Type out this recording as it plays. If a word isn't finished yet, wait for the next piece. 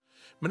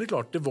Men det är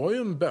klart, det var ju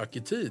en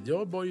bökig tid.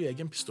 Jag bar ju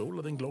egen pistol,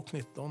 hade en Glock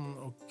 19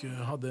 och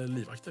hade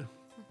livvakter.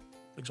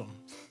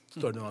 Liksom,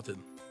 större delen av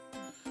tiden.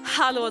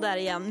 Hallå där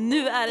igen.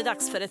 Nu är det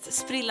dags för ett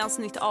sprillans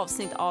nytt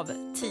avsnitt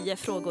av 10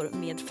 frågor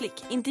med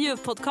Flick.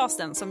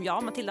 Intervjupodcasten som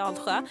jag, Matilda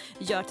Aldsjö,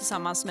 gör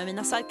tillsammans med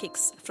mina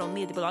sidekicks från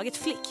mediabolaget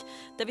Flick.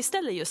 Där vi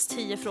ställer just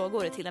 10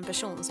 frågor till en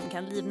person som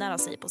kan livnära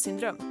sig på sin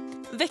dröm.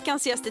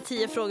 Veckans gäst i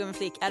 10 frågor med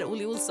Flick är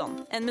Ollie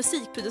Olson. En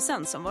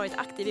musikproducent som varit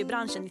aktiv i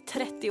branschen i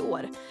 30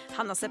 år.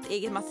 Han har släppt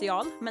eget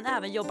material men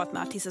även jobbat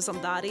med artister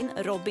som Darin,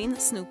 Robyn,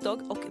 Snoop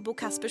Dogg och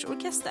Kaspers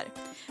Orkester.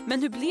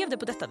 Men hur blev det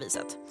på detta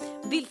viset?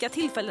 Vilka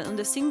tillfällen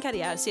under sin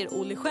karriär ser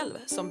Ollie själv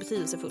som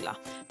betydelsefulla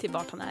till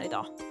vart han är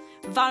idag?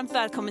 Varmt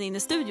välkommen in i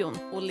studion,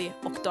 Ollie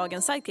och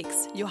dagens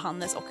sidekicks,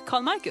 Johannes och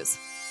Karl Marcus.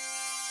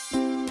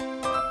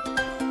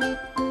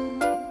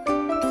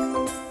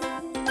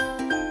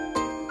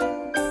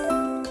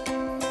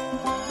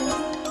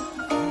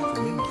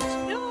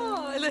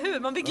 Ja, eller hur?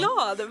 Man blir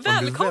glad.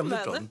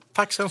 Välkommen.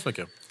 Tack så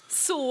mycket.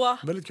 Så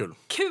väldigt kul.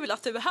 Kul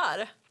att du är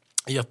här.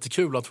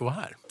 Jättekul att få vara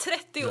här.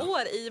 30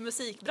 år i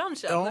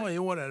musikbranschen. Ja, i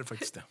år är det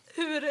faktiskt det.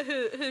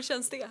 Hur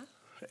känns det?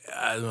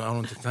 Jag har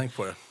nog inte tänkt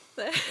på det.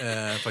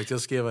 Faktiskt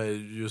jag skrev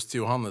just till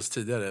Johannes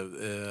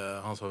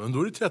tidigare. Han sa, men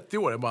då är det 30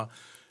 år. Jag bara,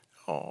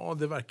 ja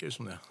det verkar ju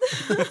som det.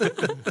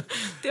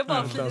 Det är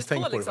bara flyt på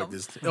liksom.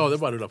 Faktiskt. Ja, det är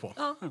bara att rulla på.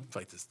 Ja.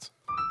 Faktiskt.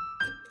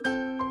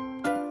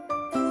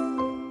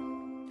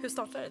 Hur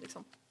startade det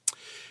liksom?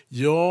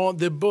 Ja,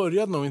 det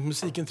började nog. Mitt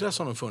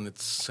musikintresse har nog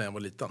funnits sedan jag var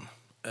liten.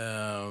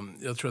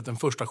 Jag tror att den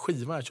första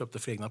skivan jag köpte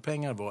för egna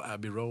pengar var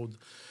Abbey Road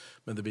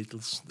med The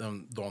Beatles.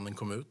 Den dagen den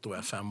kom ut, då var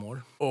jag 5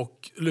 år.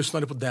 Och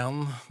lyssnade på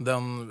den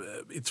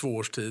i 2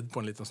 års tid på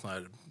en liten sån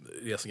här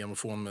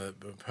resegrammofon med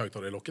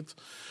högtalare i locket.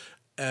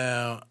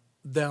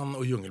 Den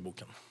och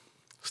Djungelboken.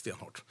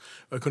 Stenhårt.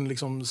 Jag kunde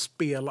liksom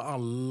spela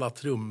alla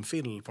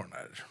trumfill på den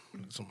här.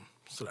 Liksom,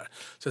 sådär.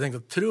 Så jag tänkte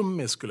att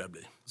trummis skulle jag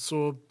bli.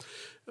 Så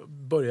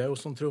började jag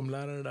som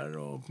trumlärare där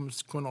och på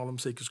kommunala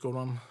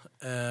musikhögskolan.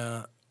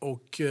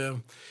 Och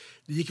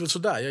det gick väl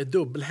sådär. Jag är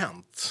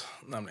dubbelhänt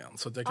nämligen.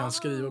 Så att jag kan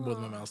skriva både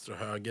med vänster och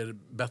höger.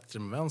 Bättre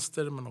med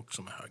vänster men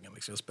också med höger.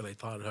 Liksom jag spelar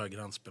gitarr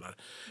högerhand, spelar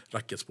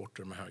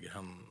racketsporter med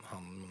högerhand.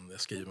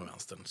 Jag skriver med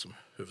vänster som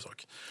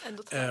huvudsak.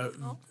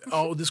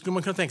 Ja, och det skulle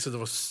man kunna tänka sig att det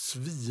var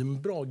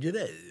svinbra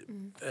grej.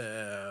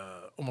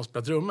 Om man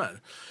spelar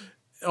trummor.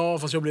 Ja,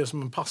 fast jag blev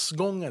som en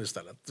passgångare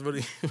istället. Det var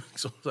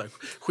liksom så här,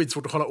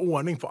 skitsvårt att hålla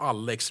ordning på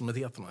alla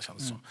extremiteterna känns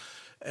det som.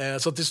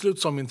 Så till slut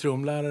sa min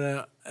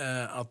trumlärare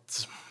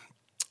att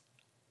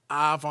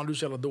fan du är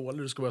så jävla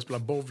dålig, du ska börja spela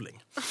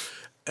bowling.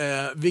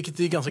 Vilket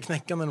är ganska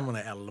knäckande när man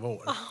är 11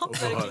 år.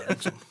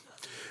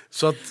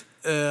 Så att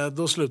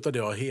då slutade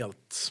jag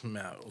helt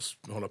med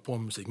att hålla på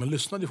med musik. Men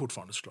lyssnade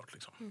fortfarande såklart.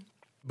 Liksom.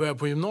 Började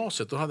på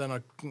gymnasiet, då hade jag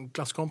några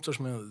klasskompisar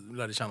som jag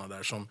lärde känna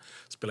där som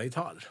spelade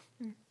gitarr.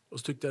 Och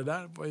så tyckte jag det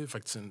där var ju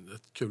faktiskt en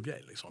rätt kul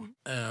grej. Liksom.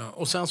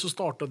 Och sen så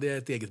startade jag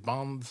ett eget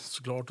band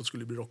såklart och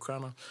skulle bli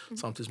rockstjärna.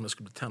 Samtidigt som jag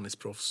skulle bli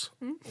tennisproffs.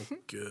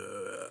 Och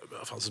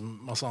det fanns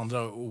en massa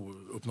andra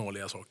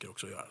ouppnåeliga saker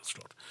också att göra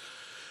såklart.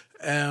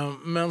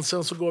 Men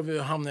sen så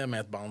hamnade jag med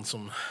ett band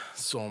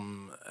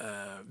som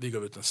vi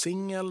gav ut en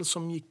singel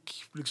som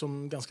gick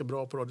liksom ganska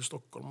bra på Radio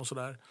Stockholm och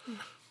sådär.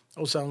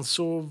 Och sen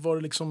så var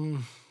det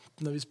liksom,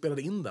 när vi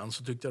spelade in den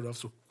så tyckte jag det var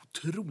så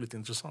otroligt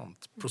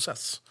intressant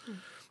process.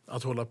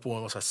 Att hålla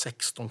på med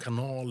 16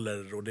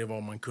 kanaler och det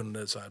var man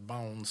kunde så här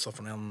bouncea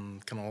från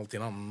en kanal till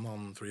en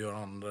annan för att göra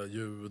andra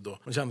ljud. Och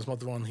man kände som att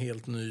det var en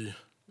helt ny,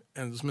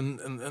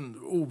 en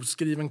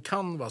oskriven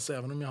canvas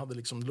även om jag hade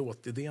liksom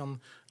låtidén.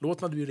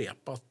 Låten hade vi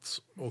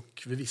repat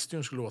och vi visste ju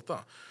hur den skulle låta.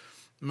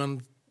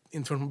 Men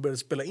inte förrän man började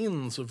spela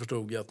in så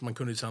förstod jag att man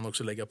kunde sen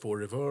också lägga på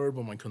reverb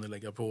och man kunde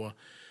lägga på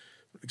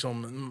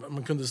liksom,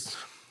 man kunde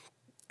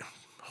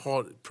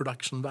ha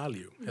production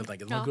value helt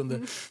enkelt. Man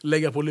kunde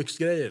lägga på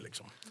lyxgrejer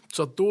liksom.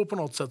 Så att då på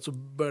något sätt så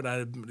började det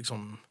här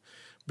liksom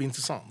bli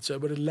intressant. Så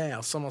jag började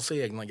läsa massa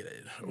egna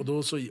grejer. Och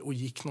då och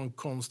gick någon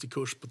konstig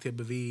kurs på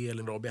TBV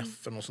eller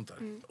ABF och sånt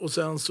där. Och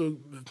sen så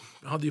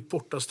hade ju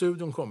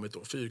Porta-studion kommit då.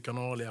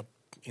 4-kanaliga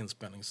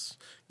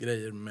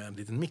inspelningsgrejer med en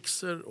liten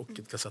mixer och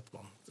ett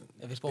kassettband.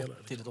 Är vi på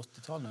tidigt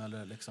 80-tal nu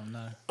eller liksom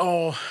när?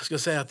 Ja, jag ska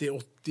säga att det är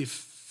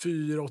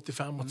 84,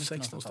 85,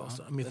 86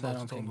 någonstans. Mitten av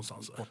 80-talet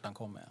någonstans. Portan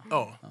kommer,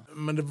 ja.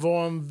 Men det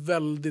var en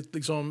väldigt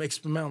liksom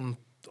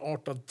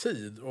experimentartad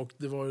tid och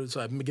det var ju så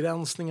här,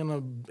 begränsningarna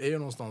är ju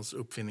någonstans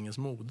uppfinningens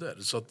moder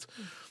så att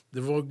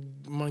det var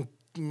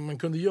man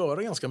kunde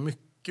göra ganska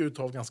mycket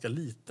utav ganska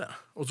lite.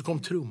 Och så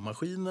kom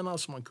trummaskinerna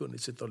så man kunde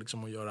sitta och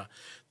liksom och göra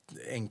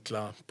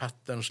enkla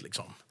patterns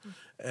liksom.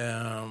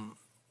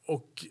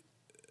 Och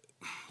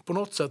på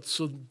något sätt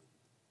så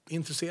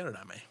intresserade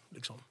det mig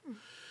liksom.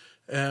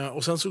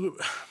 Och sen så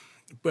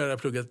började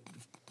jag plugga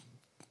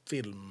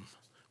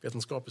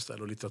filmvetenskap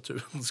istället och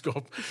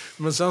litteraturvetenskap.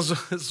 Men sen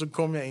så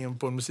kom jag in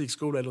på en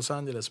musikskola i Los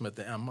Angeles som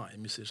heter MI,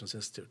 Musicians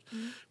Institute,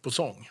 på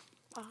sång.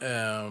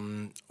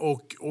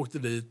 Och åkte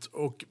dit.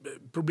 Och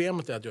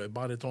problemet är att jag är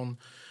bariton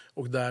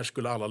och där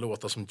skulle alla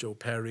låta som Joe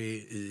Perry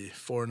i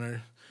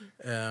Foreigner.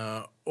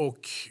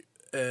 Och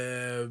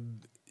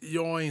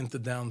jag är inte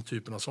den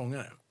typen av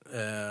sångare.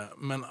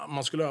 Men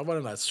man skulle öva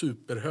den där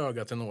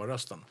superhöga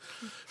tenorrösten.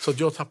 Så att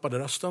jag tappade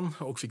rösten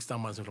och fick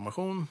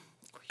stammarsinflammation.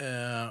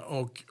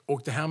 Och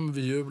åkte hem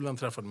vid julen,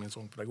 träffade min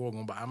sångpedagog och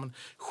hon bara, men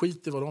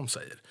skit i vad de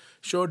säger.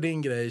 Kör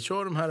din grej,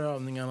 kör de här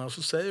övningarna och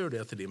så säger du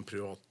det till din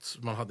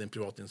man hade en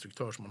privat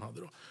instruktör som man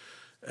hade då.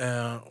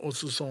 Och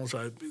så sa hon så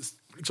här,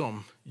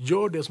 liksom,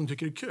 gör det som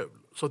tycker är kul.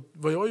 Så att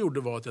vad jag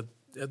gjorde var att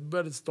jag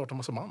började starta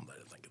massa band där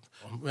helt enkelt.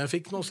 Men jag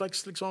fick någon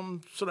slags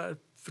liksom, sådär,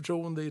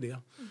 förtroende i det.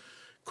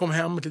 Kom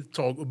hem ett litet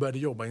tag och började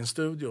jobba i en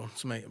studio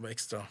som var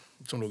extra,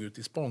 som låg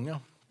ute i Spånga.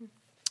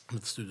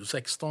 Med Studio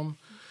 16.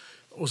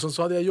 Och sen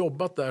så hade jag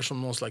jobbat där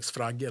som någon slags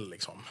fraggel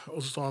liksom.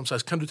 Och så sa de så här,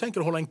 kan du tänka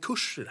dig att hålla en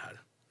kurs i det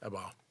här? Jag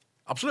bara,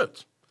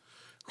 absolut.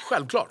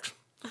 Självklart.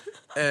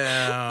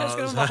 Jag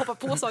ska de bara hoppa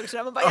på saker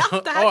sådär. Man bara,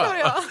 ja, det här klarar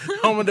jag.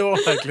 Ja, men det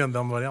var verkligen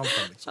den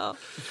varianten. Liksom.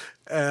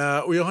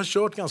 Ja. Och jag har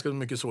kört ganska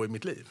mycket så i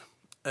mitt liv.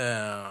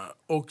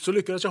 Och så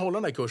lyckades jag hålla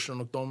den där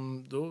kursen och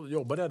då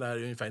jobbade jag där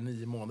i ungefär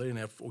 9 månader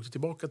innan jag åkte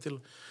tillbaka till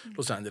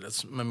Los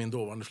Angeles med min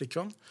dåvarande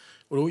flickvän.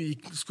 Och då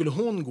skulle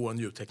hon gå en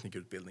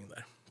ljudteknikerutbildning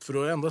där. För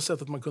då enda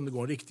sättet man kunde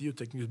gå en riktig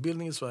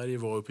ljudteknikerutbildning i Sverige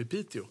var uppe i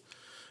Piteå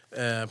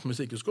på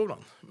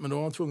Musikhögskolan. Men då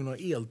var man tvungen att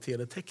ha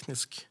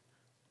elteleteknisk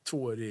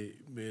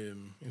 2-årig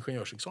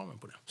ingenjörsexamen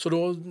på det. Så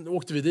då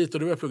åkte vi dit och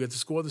då började jag plugga till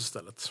skådis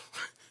istället.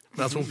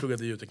 Men alltså hon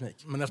pluggade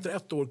ljudteknik. Men efter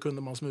 1 år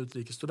kunde man som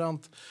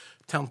utrikesstudent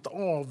tenta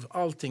av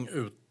allting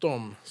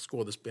utom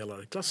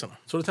skådespelarklasserna.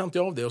 Så då tentade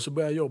jag av det och så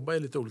började jag jobba i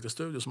lite olika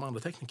studier som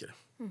andra tekniker.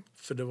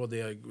 För det var det,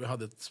 jag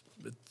hade ett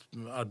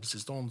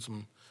arbetstillstånd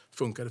som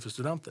funkade för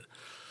studenter.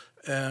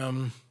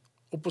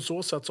 Och på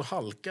så sätt så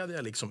halkade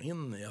jag liksom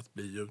in i att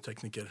bli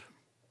ljudtekniker.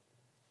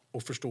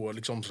 Och förstå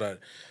liksom sådär,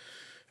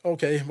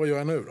 okej, vad gör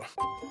jag nu då?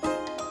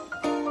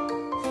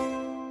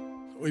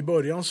 Och i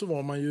början så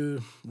var man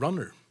ju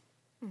runner.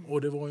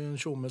 Och det var ju en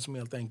tjomme som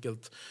helt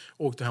enkelt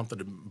åkte och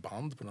hämtade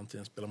band. På den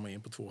tiden spelade man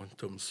in på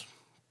 2-tums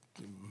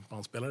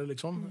bandspelare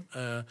liksom.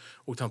 Åkte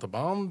och hämtade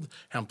band,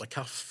 hämtade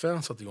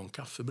kaffe, satte igång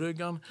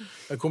kaffebryggan.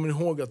 Jag kommer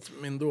ihåg att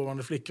min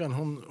dåvarande flickvän,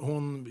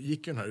 hon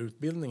gick ju den här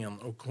utbildningen.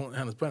 Och på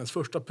hennes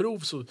första prov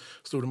så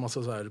stod det en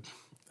massa så här,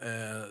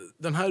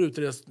 den här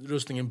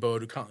utrustningen bör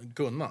du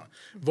kunna.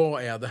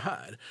 Vad är det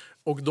här?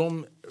 Och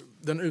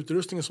den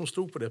utrustningen som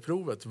stod på det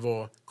provet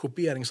var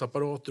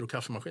kopieringsapparater och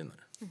kaffemaskiner.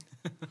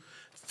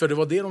 För det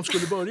var det de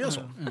skulle börja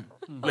som.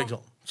 Liksom.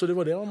 Så det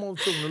var det de var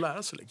tvungna att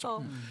lära sig.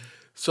 Liksom.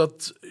 Så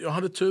att jag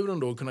hade turen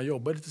då att kunna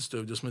jobba i lite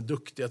studios med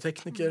duktiga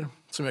tekniker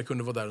som jag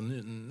kunde vara där och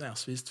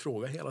näsvist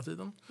fråga hela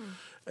tiden.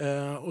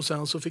 Och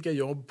sen så fick jag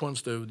jobb på en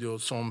studio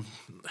som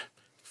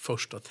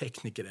första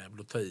tekniker är väl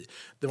att ta i.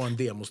 Det var en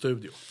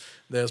demostudio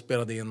där jag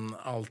spelade in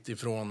allt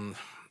ifrån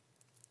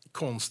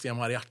konstiga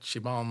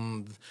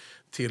mariachiband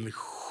till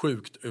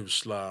sjukt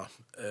usla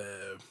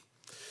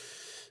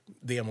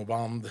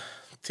demoband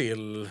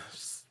till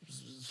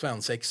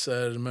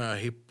svensexer,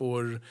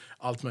 möhippor,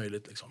 allt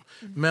möjligt liksom.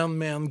 Men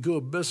med en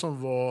gubbe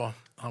som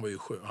han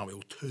var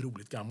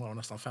otroligt gammal, han var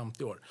nästan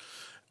 50 år.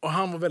 Och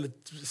han var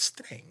väldigt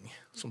sträng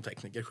som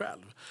tekniker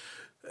själv.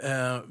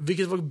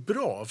 Vilket var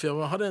bra, för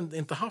jag hade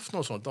inte haft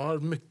något sånt. Jag hade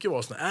mycket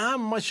var sådär,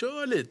 man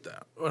kör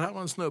lite. Och det här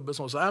var en snubbe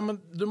som sa, men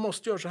du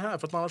måste göra så här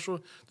för att annars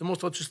det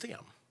måste vara ett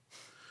system.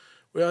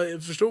 Och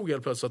jag förstod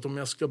helt plötsligt att om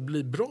jag ska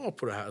bli bra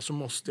på det här så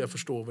måste jag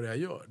förstå vad det jag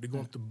gör. Det går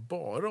inte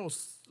bara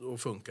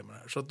att funka med det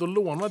här. Så att då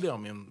lånade jag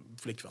min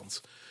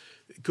flickväns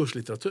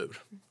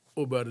kurslitteratur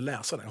och började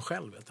läsa den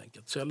själv helt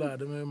enkelt. Så jag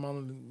lärde mig hur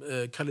man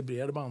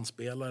kalibrerade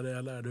bandspelare,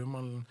 jag lärde hur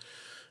man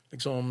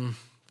liksom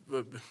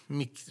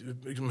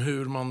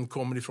hur man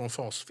kommer ifrån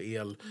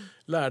fasfel.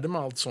 Lärde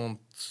mig allt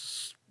sånt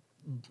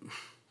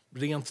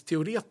rent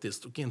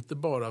teoretiskt och inte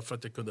bara för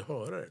att jag kunde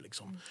höra det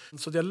liksom.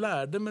 Så att jag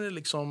lärde mig det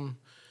liksom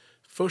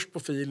först på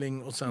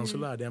feeling och sen så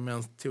lärde jag mig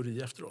en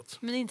teori efteråt.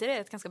 Men är inte det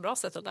ett ganska bra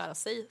sätt att lära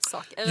sig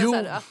saker? Eller så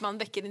här, att man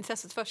väcker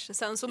intresset först.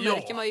 Sen så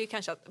märker man ju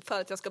kanske att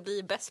för att jag ska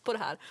bli bäst på det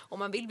här, om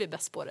man vill bli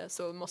bäst på det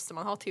så måste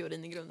man ha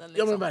teorin i grunden.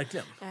 Liksom. Ja men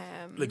verkligen.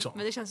 Liksom.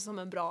 Men det känns som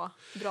en bra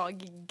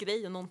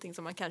grej och någonting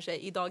som man kanske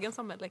i dagens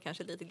samhälle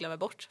kanske lite glömmer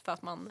bort för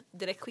att man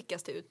direkt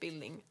skickas till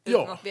utbildning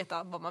utan att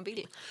veta vad man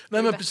vill.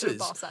 Nej men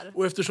precis.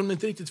 Och eftersom det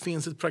inte riktigt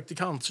finns ett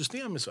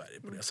praktikantsystem i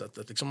Sverige på det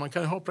sättet. Liksom, man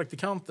kan ju ha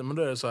praktikanter men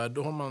då är det så här,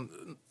 då har man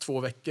 2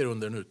 veckor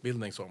under en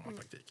utbildning så har man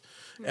praktik.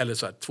 Eller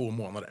så här 2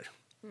 månader.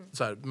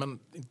 Så här, men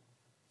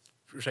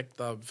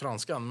ursäkta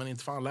franskan, men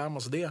inte fan lär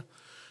man sig det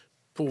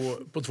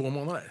på 2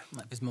 månader.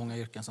 Nej, det finns många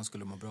yrken som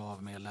skulle må bra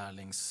av med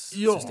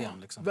lärlingssystem. Ja,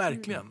 liksom.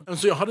 verkligen.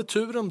 Så jag hade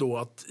turen då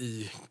att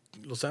i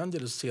Los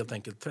Angeles helt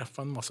enkelt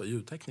träffa en massa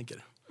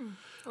ljudtekniker.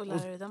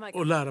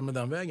 Och lära mig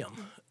den vägen.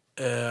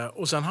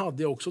 Och sen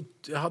hade jag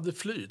hade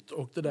flyt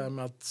och det där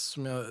med att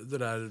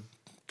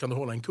kan du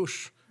hålla en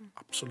kurs?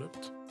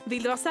 Absolut.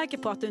 Vill du vara säker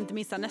på att du inte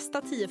missar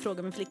nästa 10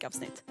 frågor med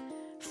Flick-avsnitt?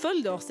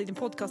 Följ oss i din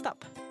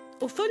podcastapp.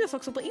 Och följ oss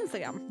också på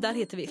Instagram, där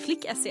heter vi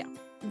Flick.se.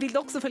 Vill du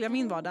också följa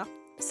min vardag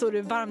så är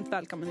du varmt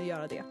välkommen att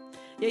göra det.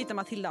 Jag hittar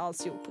Matilda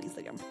Aldsjö på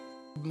Instagram.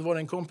 Det var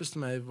en kompis till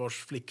mig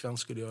vars flickvän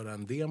skulle göra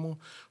en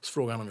demo. Så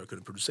frågade han om jag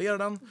kunde producera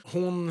den.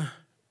 Hon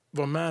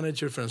var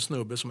manager för en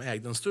snubbe som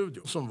ägde en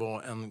studio. Som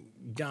var en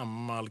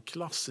gammal,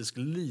 klassisk,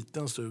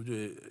 liten studio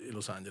i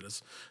Los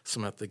Angeles.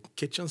 Som hette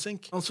Kitchen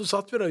Sink. Och så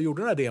satt vi där och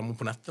gjorde den här demon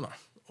på nätterna.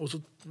 Och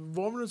så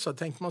var det så här,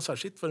 tänkte man så här,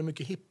 shit vad det är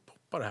mycket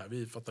hiphopare här.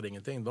 Vi fattade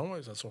ingenting. De var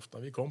ju så här softa.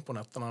 Vi kom på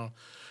nätterna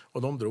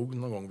och de drog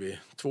någon gång vid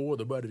 2. Och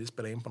då började vi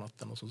spela in på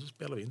natten. Och så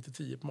spelade vi in till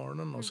 10 på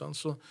morgonen. Och sen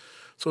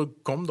så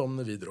kom de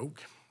när vi drog.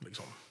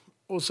 Liksom.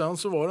 Och sen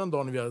så var det en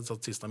dag när vi hade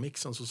satt sista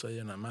mixen så säger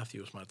den här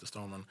Matthew som heter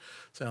Stamen,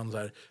 säger han så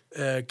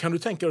här, kan du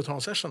tänka dig att ta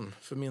en session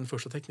för min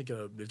första tekniker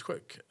har blivit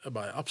sjuk? Jag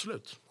bara,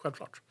 absolut,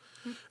 självklart.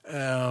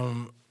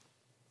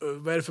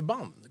 Vad är det för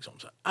band? Liksom,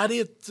 så här,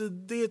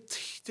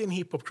 det är en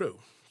hiphop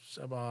crew.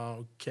 Så jag bara,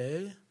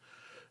 okej.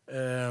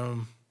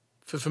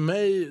 För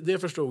mig, det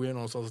förstod jag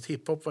någonstans att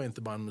hiphop var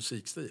inte bara en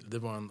musikstil, det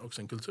var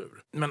också en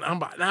kultur. Men han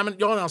bara, nej men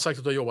jag har redan sagt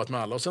att du har jobbat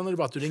med alla och sen är det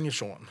bara att du ringer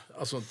Sean,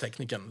 alltså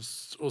tekniken,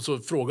 och så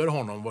frågar du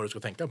honom vad du ska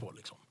tänka på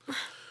liksom.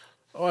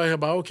 Och jag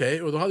bara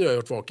okej, och då hade jag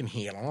varit vaken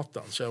hela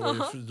natten så jag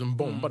var ju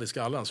bombad i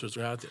skallen så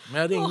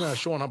men jag ringde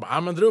Sean, han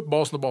bara, men dra upp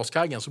basen och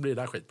baskaggen så blir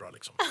det där skitbra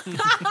liksom.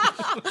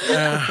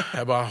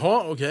 Jag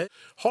bara, okej.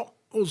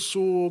 Och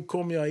så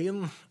kom jag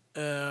in.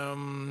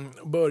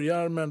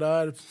 Börjar med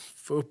där,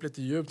 få upp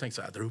lite ljud, tänk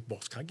så här, dra upp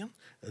baskaggen,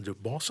 dra upp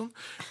basen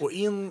och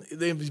in,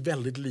 det är ett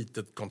väldigt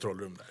litet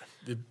kontrollrum där.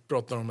 Vi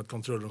pratar om ett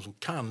kontrollrum som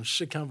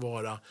kanske kan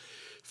vara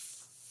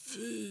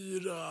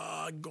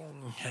 4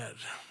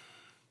 gånger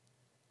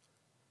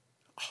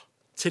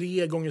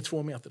 3 gånger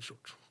 2 meter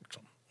stort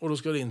liksom. Och då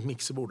ska det in ett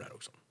mixerbord där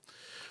också.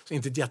 Så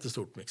inte ett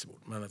jättestort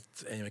mixerbord, men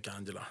ett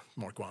Angela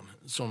Mark 1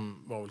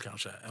 som var väl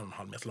kanske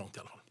 1,5 meter långt i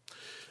alla fall.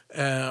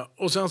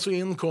 Och sen så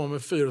in kommer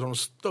 4 av de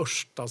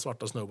största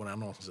svarta snubbarna jag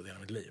någonsin sett i hela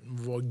mitt liv.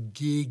 De var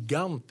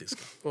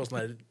gigantiska. Det var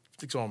såna här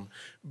liksom,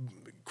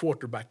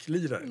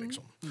 quarterback-lirare.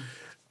 Liksom.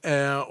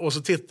 Och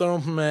så tittar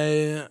de på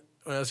mig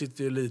och jag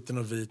sitter ju liten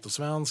och vit och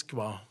svensk.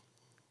 Bara,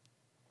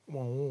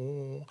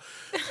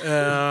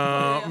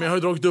 men jag har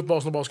ju dragit upp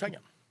basen och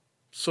baskaggen.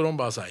 Så de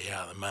bara säger,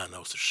 yeah, the man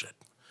knows the shit.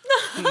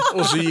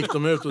 Och så gick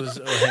de ut och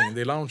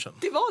hängde i loungen.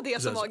 Det var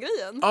det som var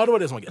grejen? Ja, det var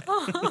det som var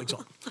grejen.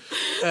 Liksom.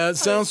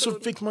 Sen så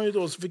fick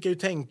jag ju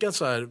tänka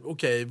så här,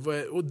 okej,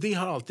 och det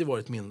har alltid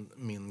varit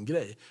min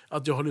grej.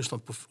 Att jag har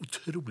lyssnat på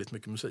otroligt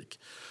mycket musik.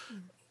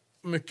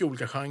 Mycket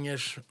olika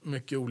genrer,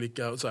 mycket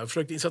olika, så här,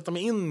 försökt sätta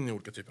mig in i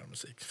olika typer av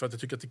musik. För att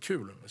jag tycker att det är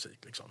kul med musik.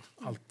 Liksom.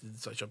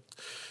 Alltid, så här,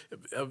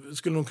 jag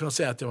skulle nog kunna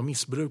säga att jag var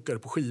missbrukare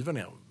på skivor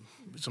när jag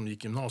som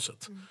gick i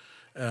gymnasiet.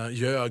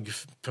 Ljög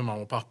för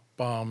mamma och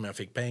pappa om jag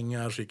fick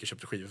pengar så gick jag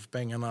köpte skivor för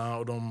pengarna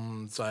och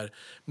de så här,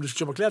 men du ska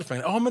köpa kläder för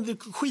pengar. Ja, men det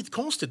är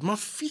skitkonstigt, man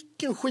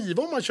fick en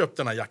skiva om man köpte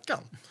den här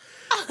jackan.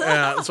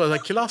 Så här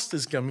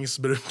klassiska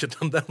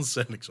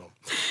missbrukartendenser liksom.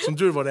 Som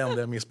tur var det enda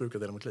jag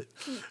missbrukade i hela mitt liv.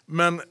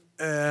 Men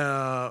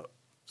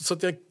så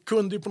att jag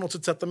kunde ju på något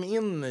sätt sätta mig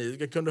in i,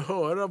 jag kunde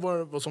höra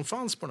vad som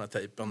fanns på den här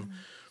tejpen.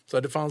 Så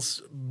här, det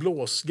fanns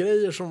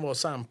blåsgrejer som var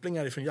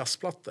samplingar ifrån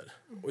jazzplattor.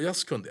 Och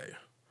jazz kunde jag ju.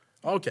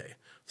 Okej.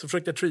 Så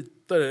försökte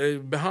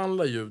jag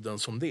behandla ljuden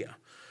som det.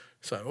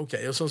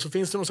 Okej. Och sen så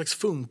finns det någon slags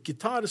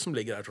funkgitarr som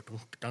ligger här.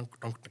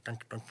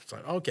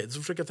 Okej. Så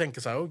försöker jag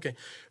tänka så här, okej.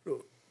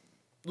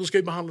 Då ska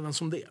jag behandla den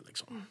som det.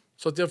 Liksom.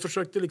 Så att jag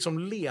försökte liksom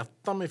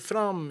leta mig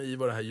fram i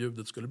vad det här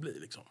ljudet skulle bli.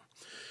 Liksom.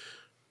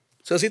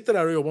 Så jag sitter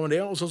där och jobbar med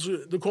det. Och så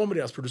då kommer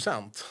deras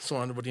producent som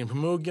hade varit in på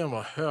muggen,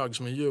 var hög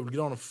som en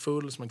julgran och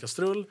full som en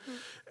kastrull.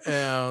 Så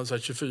här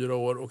 24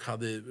 år och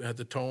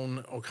hette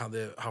Tone och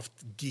hade haft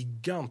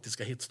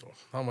gigantiska hits då.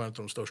 Han var en av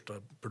de största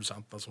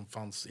producenterna som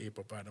fanns i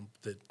hiphop-världen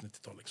på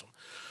 90-talet. Liksom.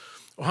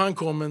 Och han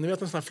kom med, ni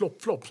vet en sån här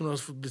flopp som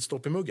har blivit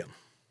stopp i muggen.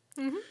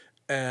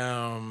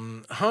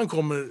 Han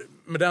kommer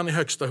med den i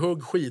högsta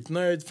hugg,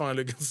 skitnöjd för han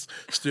lyckats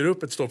styra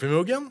upp ett stopp i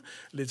muggen,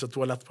 lite så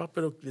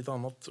toalettpapper och lite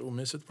annat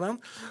omysigt på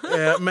den,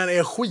 men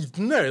är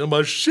skitnöjd. De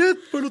bara, shit,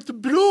 det låter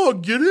bra,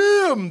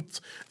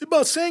 grymt, det är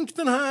bara sänk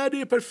den här,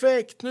 det är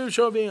perfekt, nu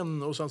kör vi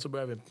in. Och sen så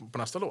börjar vi på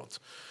nästa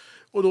låt.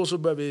 Och då så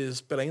börjar vi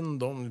spela in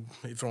dem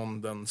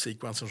ifrån den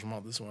sequensen som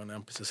hade, som var en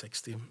MPC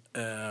 60.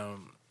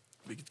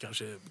 Vilket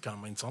kanske kan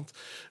vara intressant.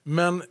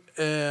 Men,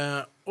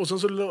 och sen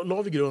så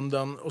la vi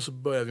grunden och så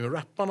började vi med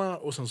rapparna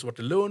och sen så var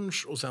det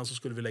lunch och sen så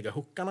skulle vi lägga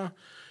hookarna.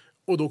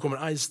 Och då kommer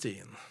Ice-T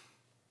in.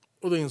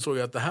 Och då insåg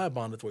jag att det här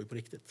bandet var ju på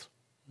riktigt.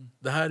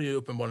 Det här är ju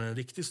uppenbarligen en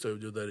riktig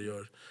studio där det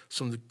gör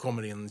som det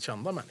kommer in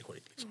kända människor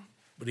i. Liksom.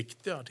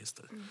 Riktiga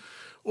artister.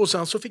 Och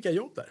sen så fick jag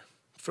jobb där.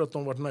 För att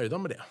de var nöjda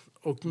med det.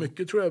 Och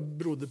mycket tror jag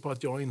berodde på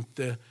att jag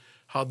inte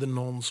hade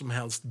någon som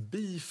helst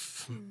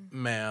beef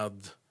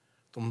med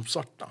de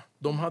svarta.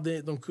 De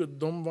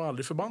var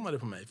aldrig förbannade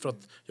på mig för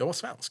att jag var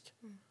svensk.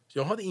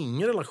 Jag hade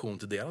ingen relation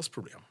till deras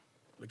problem.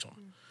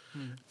 Liksom.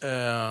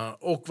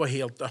 Och var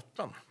helt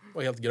öppen.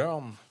 Var helt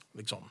grön.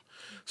 Liksom.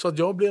 Så att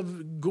jag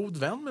blev god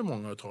vän med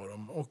många av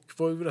dem. Och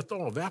var ju rätt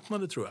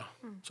avväpnade tror jag.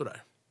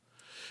 Sådär.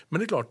 Men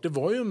det är klart, det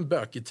var ju en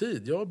bökig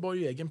tid. Jag bar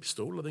ju egen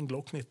pistol, hade en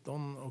Glock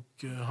 19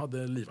 och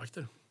hade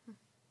livvakter.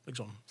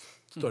 Liksom.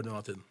 Större den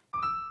här tiden.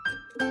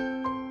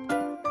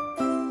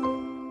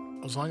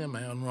 Och så hann jag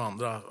med några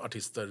andra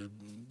artister.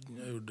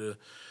 Jag gjorde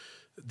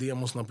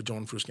demosarna på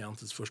John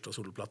Frusciantes första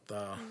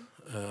soloplatta.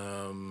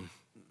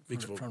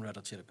 Från Red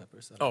Hot Chili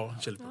Peppers? Eller? Ja,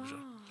 Chili Peppers.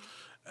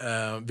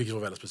 Vilket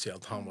var väldigt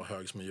speciellt. Han var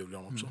hög som en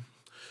julgran också.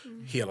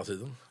 Hela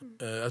tiden.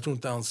 Jag tror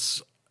inte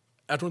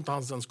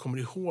han ens kommer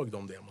ihåg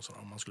de demosarna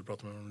om man skulle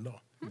prata med honom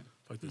idag.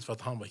 Faktiskt, för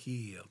att han var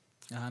helt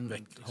han väck.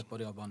 Liksom.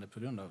 Hoppade av bandet på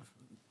grund av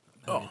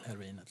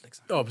heroinet.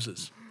 Liksom. Ja,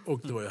 precis. Och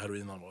det var ju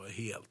heroin, han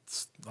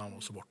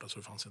var så borta så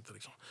det fanns inte.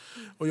 Liksom.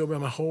 Och jobbade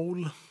med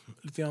Hole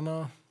lite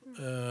grann.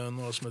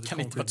 Några som kan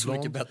inte vara så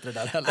mycket bättre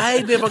där heller.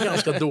 Nej, det var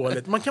ganska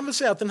dåligt. Man kan väl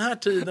säga att den här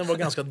tiden var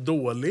ganska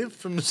dålig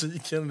för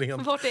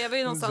musiken. Vart är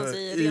vi någonstans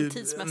rent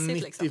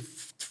tidsmässigt?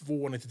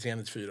 92, 93,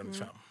 94,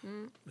 95.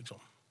 Liksom.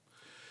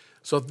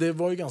 Så att det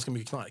var ju ganska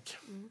mycket knark,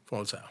 får man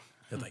väl säga,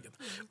 helt enkelt.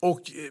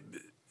 Och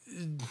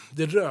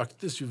det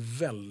röktes ju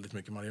väldigt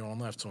mycket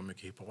marijuana eftersom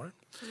mycket hiphop var.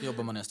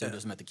 Jobbar man i en studio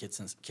som heter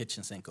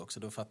Kitchen Sink också,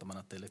 då fattar man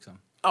att det är liksom...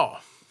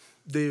 Ja,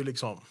 det är ju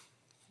liksom...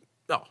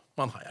 Ja,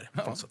 man hajar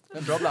på något sätt.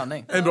 En bra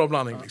blandning. En bra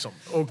blandning, liksom.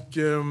 Och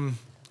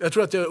jag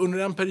tror att jag under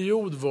en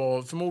period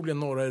var förmodligen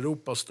norra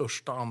Europas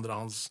största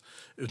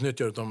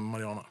andrahandsutnyttjare av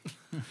marijuana.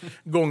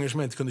 Gånger som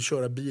jag inte kunde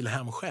köra bil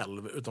hem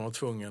själv utan var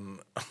tvungen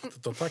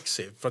att ta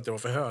taxi för att jag var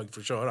för hög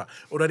för att köra.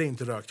 Och då hade jag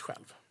inte rökt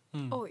själv.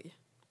 Oj.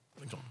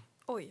 Liksom.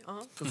 Oj,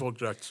 för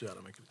folk rökte så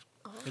jävla mycket. Liksom.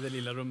 I det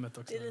lilla rummet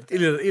också. I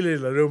det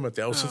lilla rummet,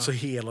 ja. Och så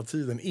hela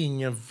tiden.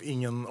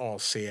 Ingen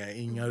AC,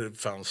 inga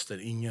fönster,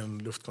 ingen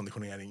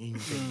luftkonditionering,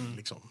 ingenting.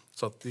 Liksom.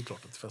 Så att det är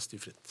klart att det fäster ju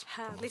fritt.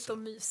 Härligt och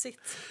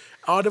mysigt.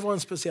 Ja, det var en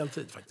speciell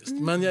tid faktiskt.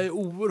 Men jag är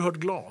oerhört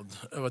glad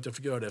över att jag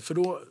fick göra det. För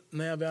då,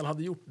 när jag väl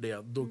hade gjort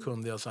det, då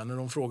kunde jag så här, när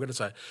de frågade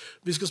så här,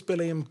 vi ska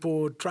spela in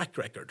på track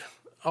record.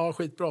 Ja,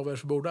 skitbra, vad är det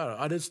för bord där?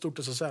 Ja, det är ett stort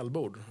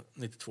SSL-bord,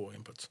 92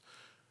 inputs.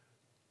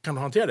 Kan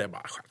du hantera det?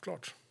 Bara,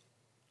 självklart.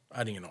 Jag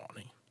hade ingen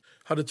aning.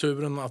 Hade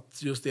turen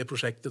att just det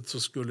projektet så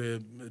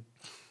skulle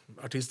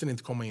artisten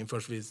inte komma in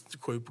först vid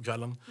 7 på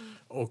kvällen.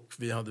 Och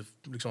vi hade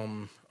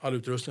liksom, all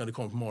utrustning hade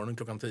kommit på morgonen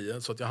klockan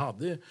 10. Så att jag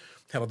hade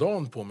hela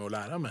dagen på mig att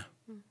lära mig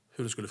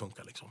hur det skulle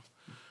funka. Liksom.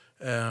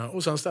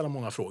 Och sen ställa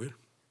många frågor.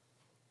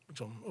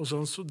 Liksom. Och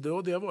sen så det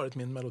har varit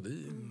min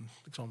melodi.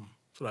 Liksom,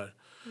 sådär.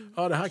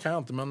 Ja, det här kan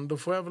jag inte, men då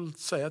får jag väl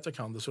säga att jag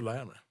kan det, så lär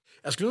jag mig.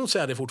 Jag skulle nog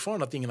säga det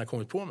fortfarande att ingen har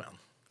kommit på mig än.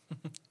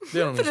 Det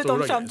är de förutom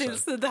stora fram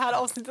tills det här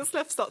avsnittet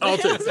släpps då. Ja,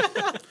 typ.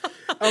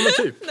 Ja,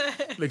 men typ.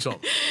 Liksom.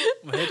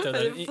 Vad heter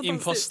det?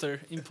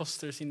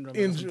 Imposter syndrome.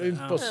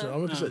 Ja,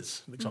 men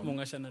precis. Liksom.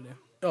 Många känner det.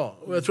 Ja,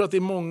 och jag tror att det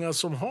är många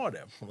som har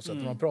det. På något sätt.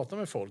 När man pratar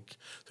med folk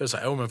så är det så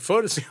här, ja, men förr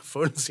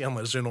eller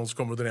senare så är det någon som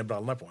kommer att dra ner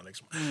brallorna på en.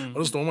 Liksom. Och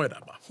då står man ju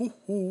där bara,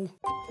 ho.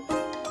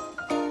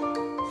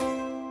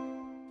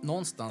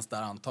 Någonstans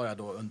där antar jag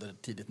då under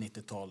tidigt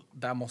 90-tal,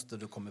 där måste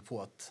du komma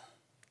på att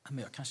men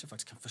jag kanske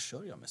faktiskt kan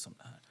försörja mig som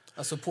det här.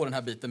 Alltså på den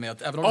här biten med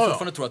att, även om du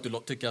fortfarande tror att du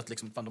tycker att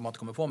liksom, fan, de har inte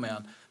kommit på mig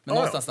än. Men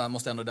någonstans där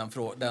måste ändå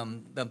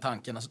den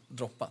tanken ha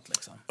droppat.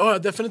 Liksom. Ja,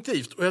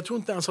 definitivt. Och jag tror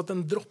inte ens att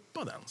den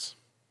droppade ens.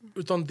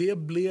 Utan det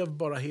blev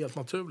bara helt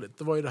naturligt.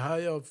 Det var ju det här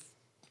jag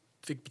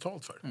fick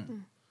betalt för.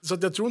 Så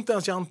att jag tror inte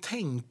ens jag hann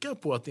tänka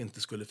på att det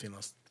inte skulle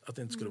finnas, att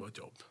det inte skulle vara ett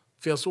jobb.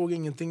 För jag såg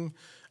ingenting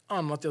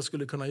annat jag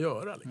skulle kunna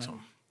göra.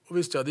 Liksom. Och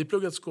visst, jag hade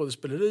pluggat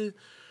skådespeleri.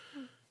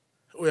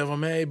 Och jag var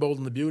med i Bold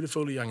and the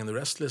Beautiful, Young and the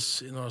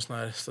Restless, i några såna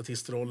här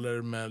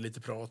statistroller med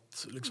lite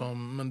prat.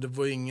 Liksom. Men det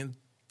var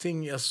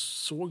ingenting, jag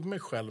såg mig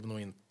själv nog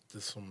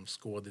inte som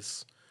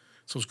skådis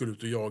som skulle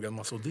ut och jaga en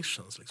massa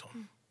auditions.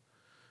 Liksom.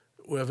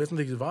 Och jag vet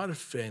inte riktigt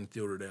varför jag inte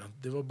gjorde det.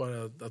 Det var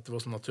bara att det var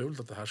så naturligt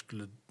att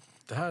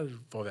det här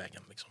var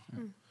vägen.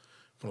 Liksom.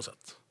 På något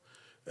sätt.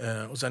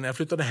 Och sen när jag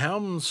flyttade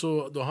hem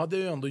så då hade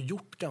jag ju ändå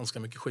gjort ganska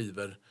mycket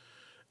skivor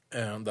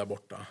där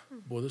borta.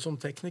 Både som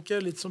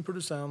tekniker, lite som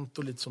producent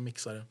och lite som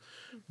mixare.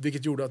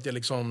 Vilket gjorde att jag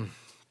liksom...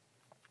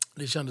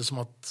 Det kändes som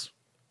att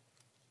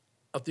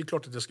det är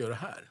klart att jag ska göra det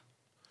här.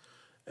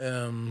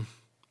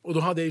 Och då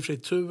hade jag i och för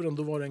sig turen,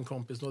 då var det en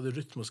kompis, då hade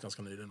Rytmus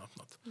ganska nyligen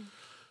öppnat.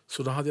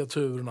 Så då hade jag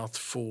turen att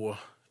få...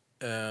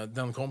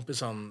 den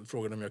kompisen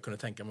frågade om jag kunde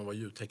tänka mig att vara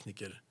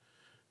ljudtekniker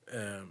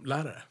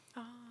lärare.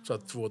 Så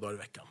att 2 dagar i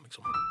veckan.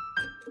 Liksom.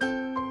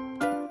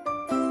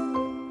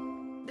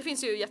 Det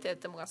finns ju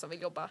jättemånga som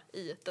vill jobba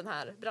i den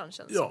här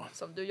branschen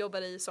som du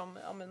jobbar i,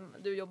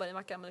 du jobbar i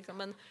Mackan. Liksom.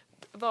 Men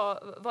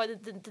vad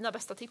är dina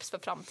bästa tips för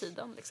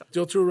framtiden? Liksom?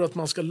 Jag tror att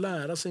man ska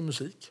lära sig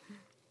musik.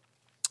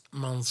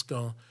 Man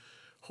ska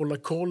hålla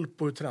koll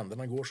på hur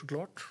trenderna går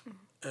såklart.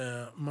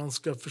 Man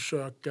ska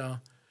försöka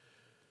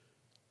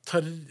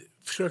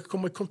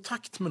komma i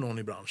kontakt med någon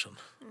i branschen.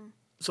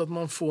 Så att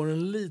man får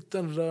en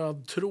liten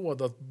röd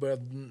tråd att börja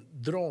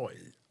dra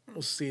i.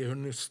 Och se hur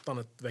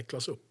nystanet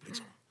vecklas upp.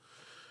 Liksom.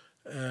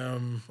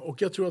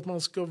 Och jag tror att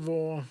man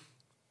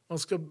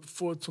ska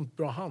få ett sånt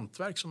bra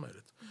hantverk som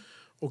möjligt.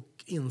 Och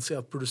inse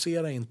att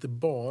producera inte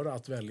bara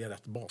att välja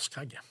rätt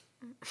baskagge.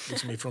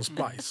 Liksom ifrån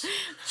Splice.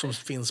 Som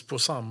finns på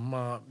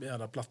samma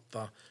jävla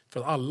platta. För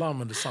att alla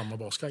använder samma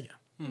baskagge.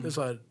 Det är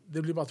så här,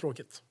 det blir bara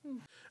tråkigt.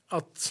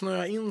 Att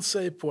snöa in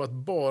sig på att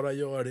bara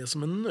göra det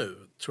som är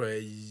nu tror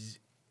jag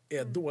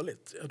är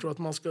dåligt. Jag tror att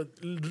man ska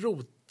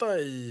rota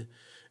i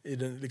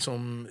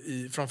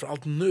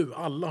framförallt nu,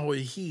 alla har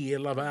ju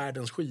hela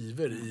världens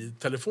skivor i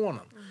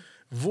telefonen.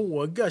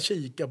 Våga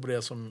kika på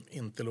det som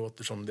inte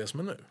låter som det som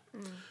är nu.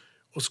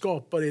 Och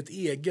skapa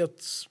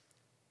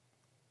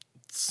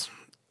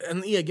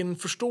en egen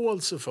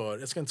förståelse för,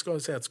 jag ska inte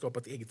säga att skapa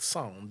ett eget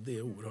sound, det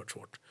är oerhört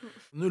svårt.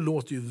 Nu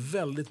låter ju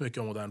väldigt mycket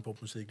av modern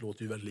popmusik,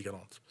 låter ju väldigt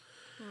likadant.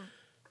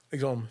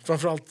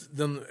 Framförallt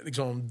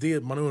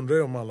man undrar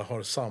ju om alla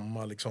har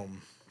samma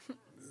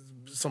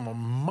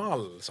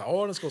mall.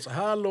 Så, den ska vara så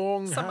här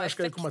lång. Samma här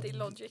ska effekt det komma i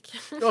Logic.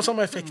 Ja,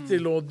 samma effekter i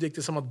Logic. Det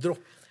är samma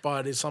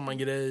droppar, det är samma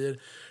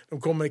grejer.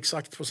 De kommer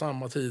exakt på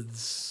samma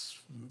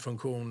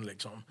tidsfunktion.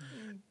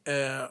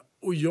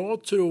 Och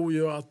jag tror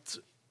ju att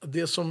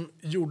det som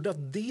gjorde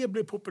att det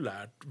blev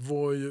populärt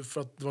var ju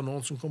för att det var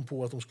någon som kom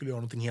på att de skulle göra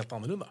någonting helt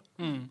annorlunda.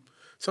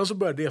 Sen så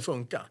började det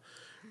funka.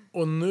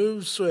 Och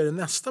nu så är det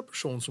nästa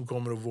person som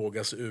kommer att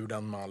våga sig ur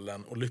den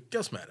mallen och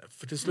lyckas med det.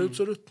 För till slut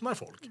så ruttnar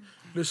folk.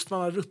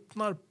 Lyssnarna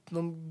ruttnar.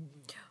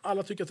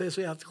 Alla tycker att det är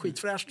så jävla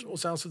skitfräscht. Och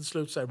sen så till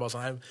slut så är det bara så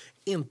här,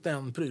 inte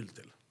en pryl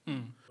till.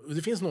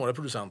 Det finns några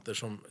producenter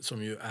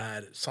som ju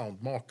är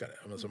soundmakare.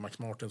 Alltså Max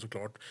Martin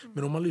såklart.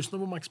 Men om man lyssnar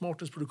på Max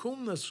Martins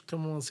produktioner så kan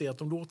man se att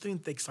de låter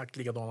inte exakt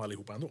likadana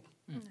allihopa ändå.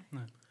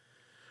 Nej.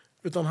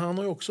 Utan han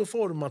har ju också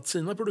format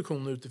sina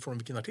produktioner utifrån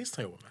vilken artist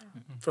han jobbar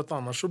med. För att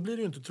annars så blir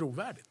det ju inte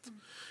trovärdigt.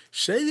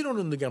 Cheiron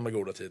under gamla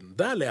goda tiden,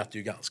 där lät det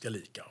ju ganska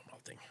lika om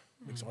allting.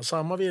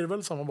 Samma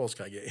virvel, samma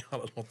baskagge i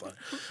alla låtar.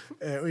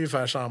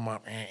 Ungefär samma.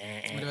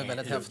 Men det var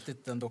väldigt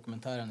häftigt, den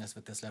dokumentären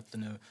SVT släppte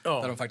nu.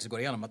 Där de faktiskt går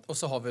igenom att, och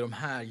så har vi de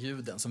här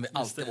ljuden som vi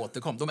alltid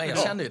återkom. De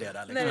erkänner ju det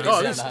där.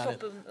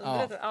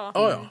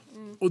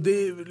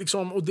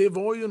 Och det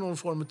var ju någon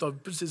form av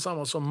precis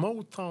samma som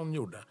Motown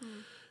gjorde.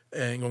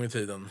 En gång i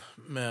tiden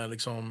med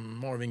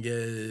Marvin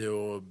Gaye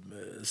och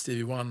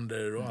Stevie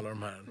Wonder och alla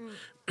de här.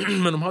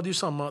 Men de hade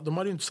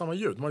ju inte samma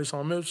ljud. De hade ju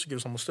samma musiker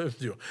och samma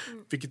studio.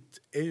 Vilket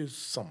är ju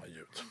samma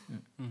ljud.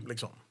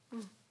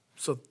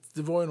 Så att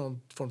det var ju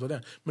någon form av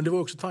det. Men det var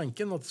också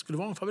tanken att det skulle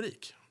vara en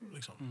fabrik.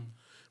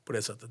 På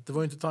det sättet. Det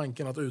var ju inte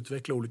tanken att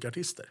utveckla olika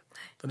artister.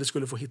 Utan det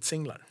skulle få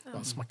hitsinglar.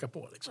 Bara smacka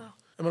på.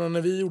 Jag menar,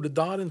 när vi gjorde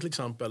Darin till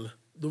exempel.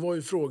 Då var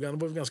ju frågan,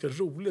 det var ganska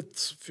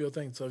roligt. För jag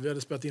tänkte så här, vi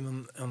hade spelat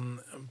in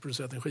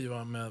producerat en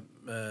skiva med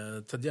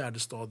Ted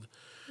Gärdestad.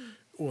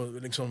 Och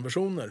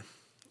versioner.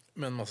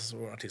 Med en massa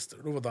artister.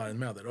 Då var Darin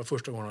med där. Det var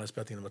första gången han hade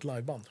spelat in med ett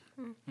liveband.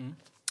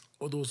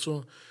 Och då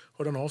så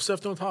hörde han av sig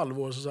efter något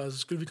halvår. Så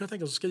skulle vi kunna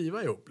tänka oss att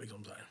skriva ihop. Så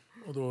här.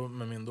 Och då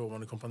med min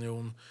dåvarande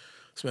kompanjon.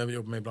 Som jag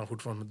jobbar med ibland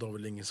fortfarande med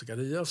David Lindgren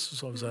Zacharias. Så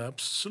sa vi så här,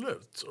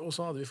 absolut. Och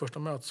så hade vi första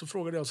mötet. Så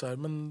frågade jag så här,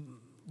 men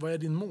vad är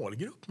din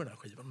målgrupp med den här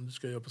skivan? Om du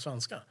ska göra på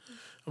svenska.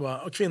 Jag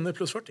bara, kvinnor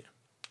plus 40.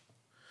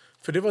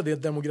 För det var det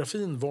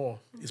demografin var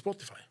i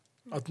Spotify.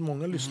 Att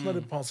många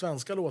lyssnade på hans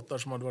svenska låtar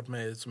som hade varit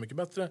med Så mycket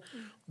bättre.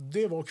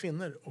 Det var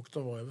kvinnor och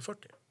de var över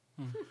 40.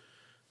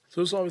 Så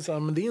då sa vi så här,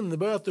 men det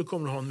innebär att du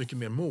kommer att ha en mycket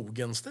mer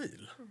mogen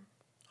stil.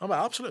 Han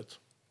bara, absolut.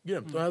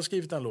 Grymt. Och jag har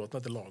skrivit en låt,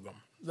 den heter Lagom.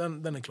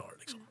 Den är klar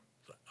Så,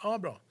 ja,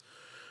 bra.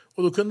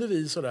 Och då kunde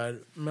vi så där,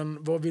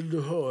 men vad vill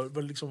du höra?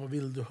 Vad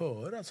vill du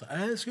höra? Så,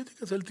 jag skulle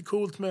tycka att det är lite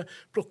coolt med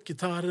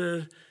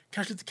blockgitarrer,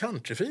 kanske lite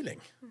country-feeling.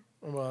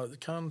 Och bara,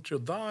 country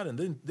och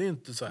Darin, det är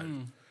inte så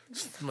här.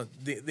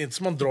 Det är inte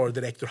som man drar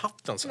direkt ur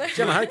hatten. Så.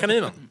 Tjena, här är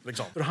kaninen.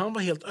 För han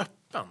var helt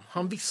öppen.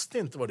 Han visste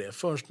inte vad det är.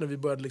 Först när vi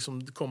började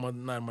komma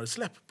närmare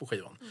släpp på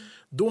skivan.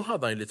 Då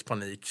hade han ju lite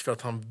panik för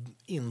att han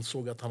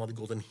insåg att han hade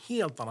gått en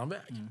helt annan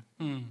väg.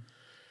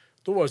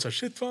 Då var det så här,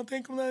 shit fan,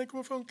 tänk om det här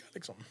kommer funka.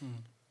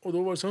 Och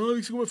då var det så här,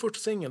 vi ska gå med första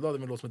singel. Då hade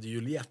vi en låt som hette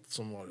Juliette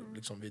som var,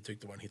 vi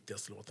tyckte var den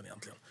hittigaste låten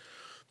egentligen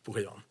på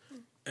skivan.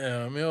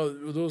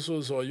 Men då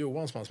så sa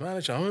Johans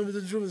manager,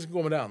 vi tror vi ska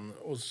gå med den.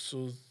 Och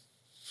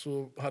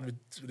så hade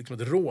vi ett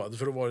råd.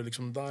 För då var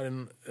det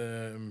Darin,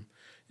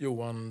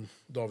 Johan,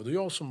 David och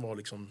jag som var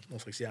någon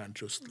slags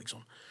hjärntrust.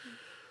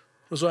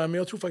 Och så men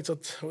jag tror faktiskt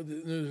att,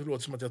 nu låter det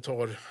som att jag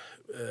tar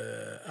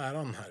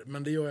äran här.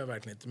 Men det gör jag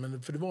verkligen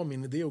inte. För det var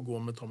min idé att gå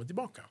med Ta mig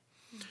tillbaka.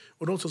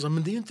 Och de sa så här,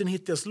 men det är ju inte den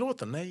hittigaste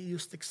låten. Nej,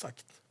 just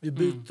exakt.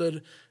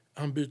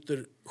 Han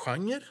byter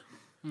genre.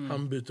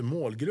 Han byter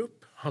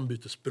målgrupp. Han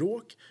byter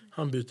språk.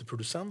 Han byter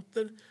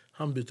producenter.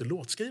 Han byter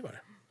låtskrivare.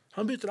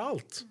 Han byter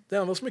allt. Det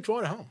enda som är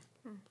kvar är han.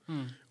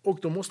 Och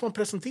då måste man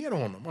presentera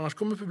honom. Annars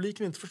kommer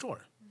publiken inte förstå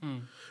det.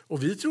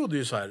 Och vi trodde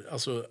ju så här,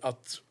 alltså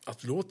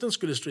att låten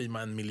skulle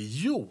streama 1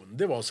 miljon.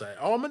 Det var så här,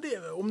 ja men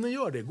om den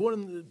gör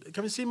det,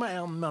 kan vi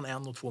streama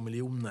mellan 1 och 2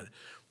 miljoner.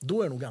 Då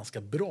är det nog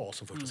ganska bra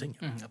som första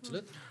singel.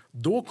 Absolut.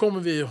 Då kommer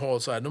vi ha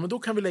så här, men då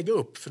kan vi lägga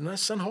upp. För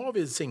sen har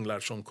vi singlar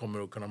som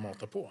kommer att kunna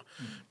mata på.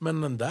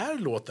 Men den där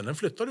låten, den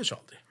flyttade ju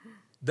aldrig.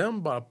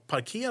 Den bara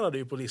parkerade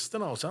ju på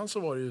listorna. Och sen så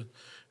var det ju,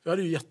 vi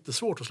hade ju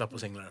jättesvårt att släppa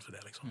singlar för det.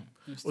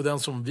 Det. Och den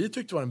som vi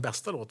tyckte var den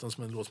bästa låten,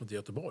 som en låt som heter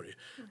Göteborg.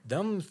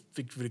 Den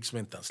fick vi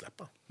inte ens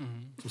släppa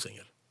som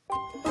singel.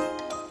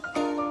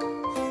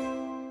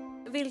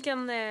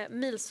 Vilken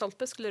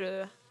milstolpe skulle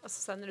du,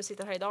 alltså sen när du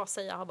sitter här idag,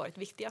 säga har varit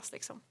viktigast?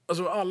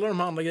 Alltså alla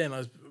de andra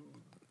grejerna,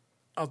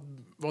 att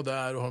vara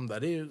där och ha dem där,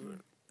 det är ju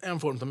en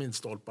form av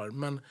milstolpar.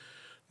 Men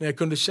när jag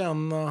kunde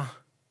känna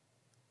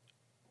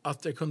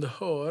att jag kunde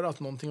höra att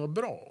någonting var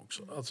bra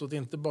också. Alltså att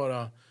inte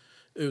bara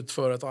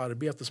utföra ett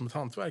arbete som ett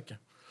hantverk.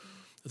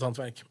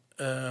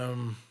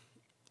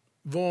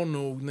 Var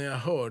nog när jag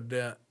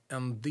hörde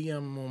en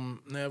demo,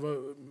 när jag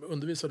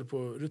undervisade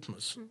på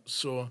Rytmus,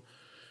 så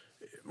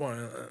var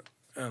det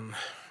en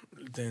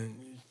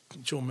liten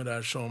tjomme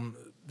där som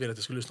ville att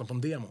jag skulle lyssna på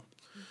en demo.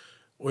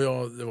 Och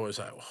det var ju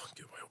så här,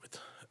 gud vad jobbigt.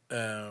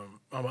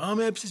 Han bara, men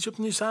jag har precis köpt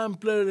en ny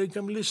sampler, du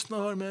kan lyssna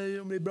och höra mig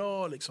om det är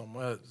bra liksom.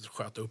 Och jag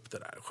sköt upp det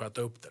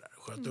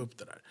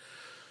där.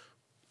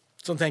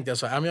 Så tänkte jag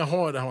så här, det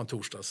här var en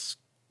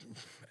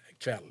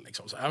torsdagskväll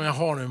liksom. Så, jag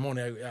har nu imorgon,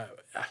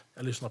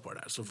 jag lyssnar på det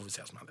där så får vi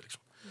se vad som händer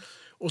liksom.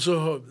 Och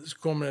så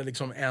kommer det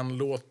liksom en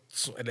låt,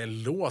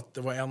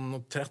 det var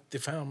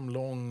 1:35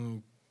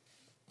 lång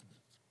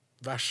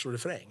vers och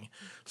refräng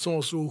som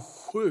var så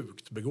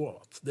sjukt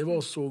begåvat. Det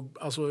var så,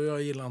 alltså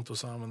jag gillar inte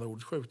att använda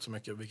ordet sjukt så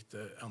mycket, vilket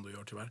det ändå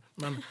gör tyvärr.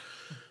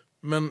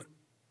 Men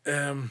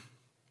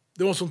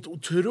det var sånt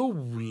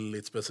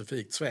otroligt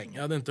specifikt sväng.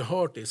 Jag hade inte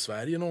hört det i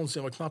Sverige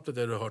någonsin, det var knappt att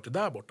jag hade hört det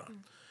där borta.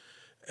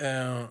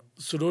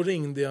 Så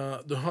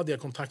då hade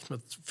jag kontakt med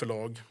ett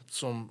förlag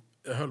som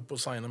jag höll på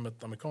att signa med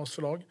ett amerikanskt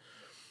förlag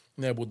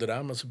när jag bodde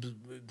där. Men så,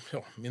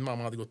 min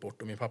mamma hade gått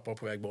bort och min pappa var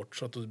på väg bort,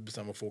 så att då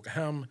bestämde jag för att åka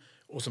hem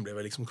och sen blev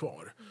jag liksom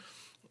kvar.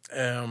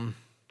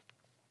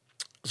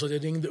 Så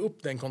jag ringde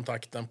upp den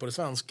kontakten på det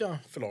svenska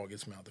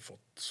förlaget som jag hade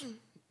fått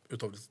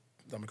utav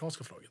det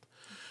amerikanska förlaget.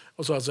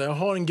 Och så alltså, jag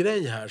har en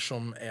grej här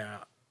som är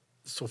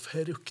så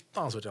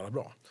fruktansvärt jävla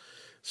bra.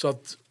 Så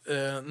att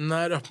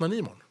när öppnar ni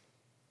imorgon?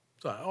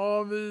 Så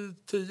här,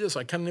 vid 10, så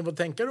här, kan ni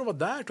tänka er att vara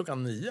där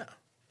klockan 9?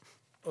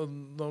 Och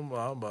de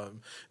bara,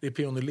 det är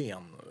P.O.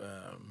 Nylén.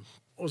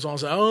 Och så han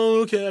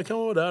sa, okej, jag kan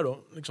vara där då.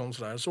 Liksom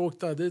sådär. Så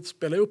åkte jag dit,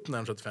 spelade upp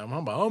den 35.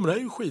 Han bara, men det här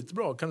är ju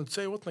skitbra. Kan du inte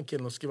säga åt den här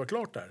killen att skriva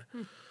klart där?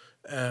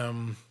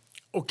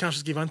 Och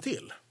kanske skriva en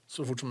till.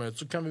 Så fort som möjligt.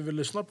 Så kan vi väl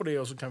lyssna på det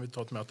och så kan vi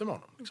ta ett möte med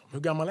honom. Liksom. Hur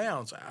gammal är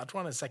han? Så jag tror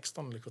han är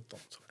 16 eller 17.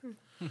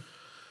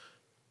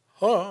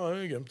 Ja, det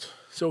är grymt.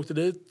 Så jag åkte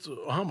dit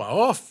och han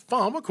bara,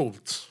 fan vad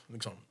coolt.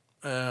 Liksom.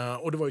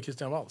 Och det var ju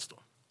Christian Walz då.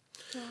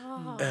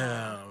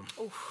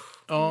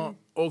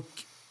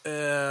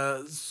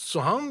 Så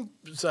han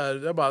så här,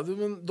 jag bara,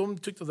 de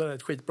tyckte att det här är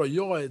ett skitbra.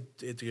 Jag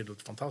tycker det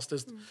låter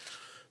fantastiskt.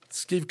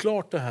 Skriv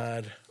klart det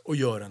här och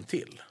gör en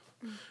till.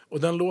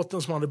 Och den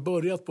låten som han hade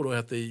börjat på då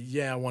hette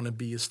Yeah, I wanna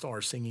be a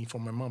star, singing for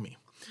my mommy.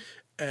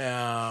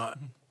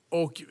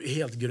 Och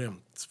helt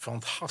grymt.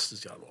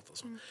 Fantastisk jävla låt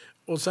alltså.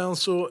 Och sen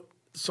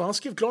så han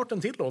skrev klart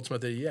en till låt som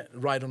heter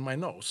Ride on my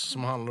nose.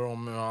 Som handlar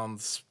om hur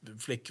hans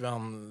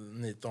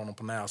flickvän nitar honom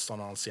på näsan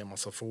och han ser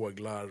massa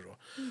fåglar och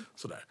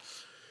sådär.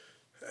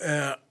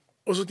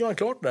 Och så skrev han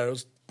klart där och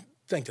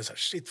tänkte jag så här,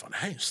 shit fan, det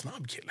här är en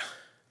snabb kille.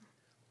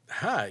 Det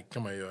här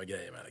kan man ju göra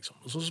grejer med liksom.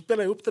 Och så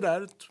spelade jag upp det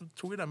där,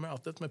 tog det där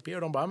mötet med P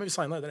och de bara, men vi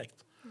signade direkt.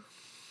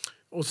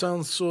 Och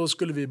sen så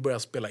skulle vi börja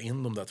spela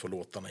in de där 2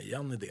 låtarna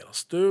igen i deras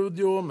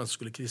studio, men så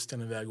skulle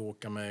Christian iväg och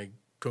åka med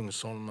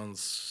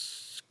Kungsholmens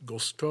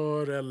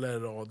gosskör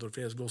eller Adolf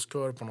Fredriks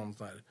gosskör på någon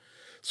sån här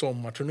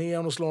sommarturné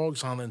av något slag,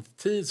 så han hade inte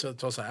tid, så jag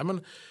sa så här,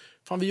 men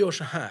fan vi gör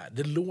så här,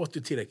 det låter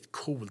ju tillräckligt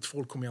coolt,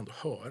 folk kommer ju ändå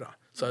höra.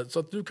 Så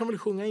att du kan väl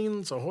sjunga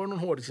in, så har du någon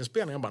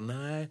hårddisksinspelning? Jag bara,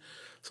 nej.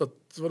 Så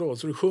att, vadå?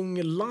 Så du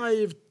sjunger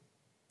live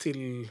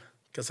till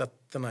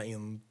kassetterna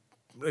in,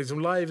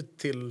 liksom live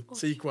till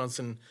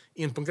sequensen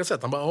in på en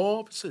kassett? Han bara,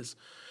 ja precis.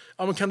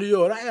 Ja, men kan du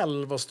göra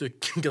 11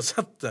 stycken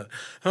kassetter?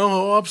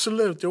 Ja,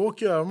 absolut, jag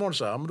åker över imorgon.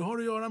 Så här, men då har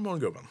du att göra imorgon,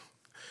 gubben.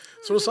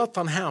 Så då satt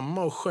han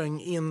hemma och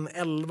sjöng in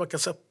 11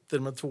 kassetter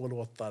med 2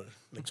 låtar.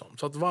 Liksom.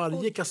 Så att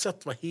varje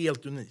kassett var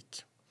helt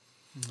unik.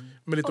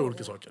 Med lite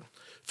olika saker.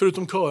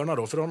 Förutom körerna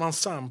då, för då har han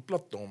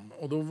samplat dem.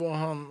 Och då var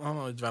han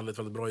har ett väldigt,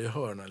 väldigt bra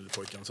gehör, den här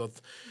pojken.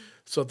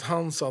 Så att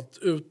han satt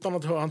utan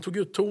att höra, han tog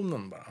ut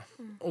tonen bara.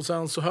 Och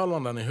sen så höll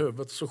han den i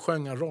huvudet och så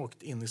sjöng han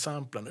rakt in i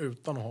samplen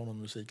utan att ha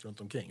någon musik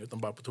runt omkring, utan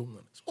bara på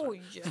tonen.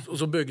 Oj. Och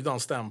så byggde han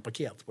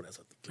stämpaket på det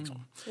sättet.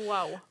 Liksom.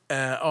 Wow.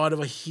 Ja, det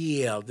var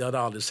helt, jag hade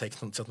aldrig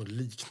sett något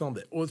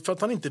liknande. Och för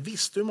att han inte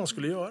visste hur man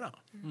skulle göra.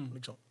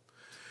 Liksom.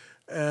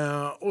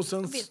 Och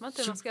sen vet man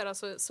inte hur man ska göra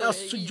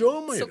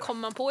så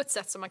kommer man på ett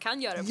sätt som man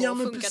kan göra det på. Ja,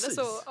 men funkar det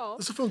så,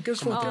 så funkar det.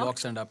 Så funkar det.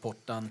 Också den där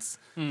portans,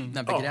 den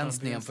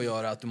begränsningen får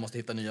göra att du måste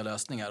hitta nya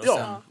lösningar. Och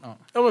ja,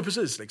 men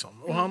precis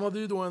liksom. Och han hade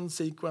ju då en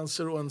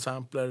sequencer och en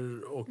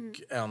sampler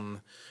och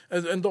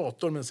en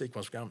dator med en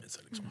sequenceprogram i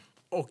sig liksom.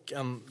 Och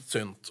en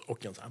synt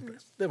och en sampler.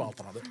 Det var allt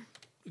han hade.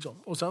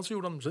 Liksom. Och sen så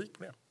gjorde han musik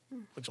på det.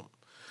 Liksom.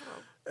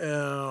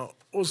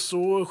 Och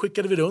så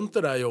skickade vi runt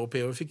det där, jag och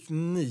P. Vi fick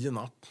 9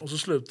 napp. Och så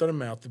slutade det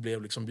med att det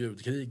blev liksom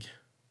bjudkrig.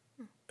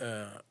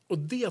 Och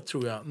det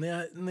tror jag,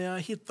 när jag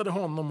hittade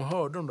honom och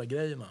hörde de där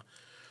grejerna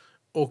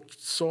och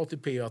sa till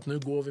P att nu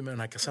går vi med den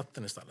här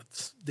kassetten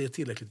istället. Det är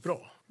tillräckligt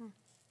bra.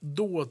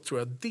 Då tror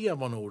jag det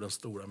var nog den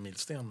stora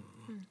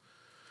milstenen.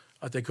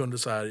 Att jag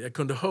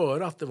kunde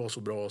höra att det var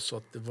så bra så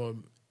att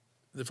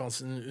det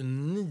fanns en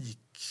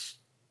unik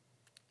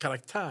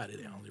karaktär i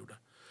det han gjorde.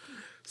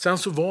 Sen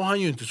så var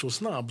han ju inte så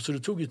snabb, så det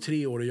tog ju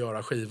 3 år att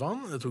göra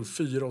skivan. Det tog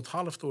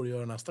 4,5 år att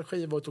göra nästa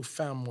skiva och det tog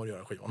 5 år att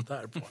göra skivan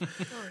därpå.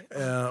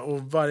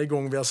 Och varje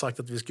gång vi har sagt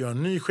att vi ska göra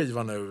en ny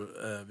skiva nu,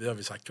 vi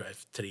har sagt tror jag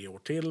 3 år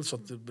till, så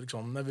att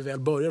liksom, när vi väl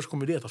börjar så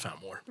kommer det ta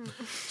 5 år.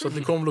 Så att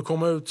det kommer att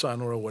komma ut så här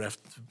några år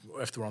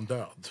efter vår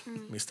död,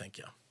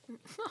 misstänker jag.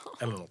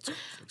 Eller något sånt.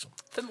 Liksom.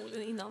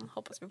 Förmodligen innan,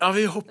 hoppas vi. Ja,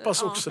 vi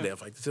hoppas också det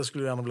faktiskt. Jag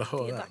skulle gärna vilja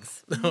höra det är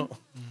dags. Ja,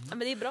 men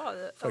det är bra.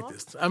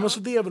 Faktiskt. Men så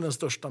det är väl den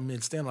största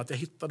milstenen, att jag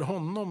hittade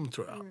honom,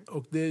 tror jag.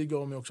 Och det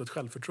gav mig också ett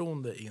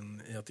självförtroende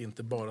in i att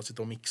inte bara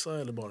sitta och mixa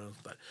eller bara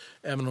sånt där.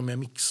 Även om jag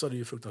mixade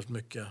ju fruktansvärt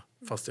mycket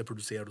fast jag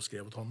producerade och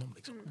skrev åt honom.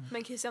 Liksom.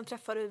 Men Christian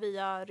träffar du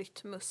via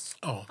Rytmus?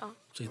 Ja,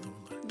 så hittade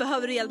hon där.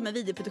 Behöver du hjälp med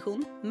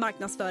videoproduktion,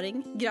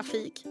 marknadsföring,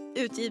 grafik,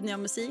 utgivning av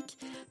musik,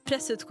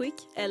 pressutskick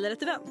eller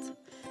ett event?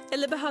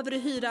 Eller behöver du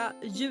hyra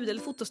ljud-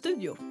 eller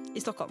fotostudio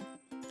i Stockholm?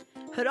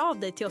 Hör av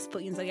dig till oss på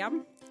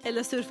Instagram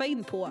eller surfa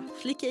in på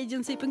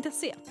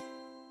flickagency.se.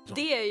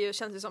 Det är ju,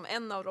 känns ju som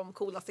en av de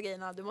coolaste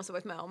grejerna du måste ha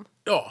varit med om.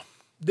 Ja,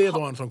 det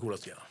var en av de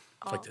coolaste grejerna,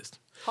 faktiskt.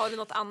 Har du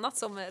något annat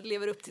som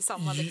lever upp till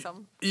samma?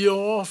 Liksom?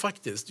 Ja,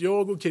 faktiskt.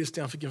 Jag och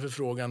Christian fick en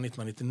förfrågan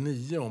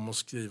 1999 om att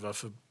skriva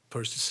för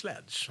Percy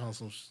Sledge. Han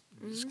som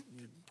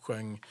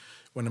sjöng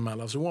When a Man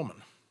Loves a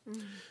Woman.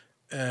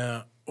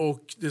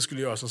 Och det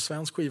skulle göras en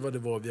svensk skiva. Det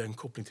var via en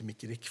koppling till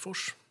Micke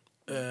Rickfors.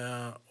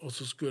 Och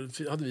så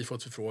hade vi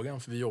fått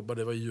förfrågan, för vi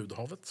jobbade, det var i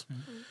Ljudhavet.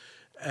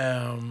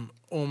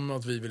 Om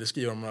att vi ville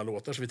skriva om några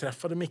låtar. Så vi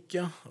träffade Micke.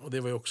 Och det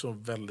var ju också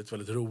väldigt,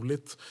 väldigt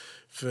roligt.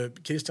 För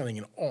Christian hade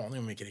ingen aning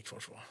om Micke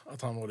Rickfors var.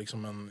 Att han var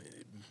liksom en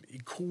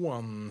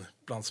ikon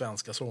bland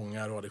svenska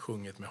sångare och hade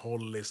sjungit med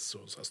Hollis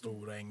och så här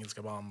stora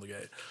engelska band och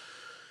grejer.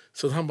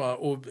 Så att han bara,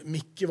 och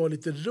Micke var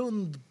lite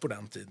rund på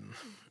den tiden.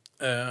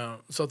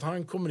 Så att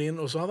han kommer in,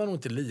 och så hade han nog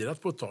inte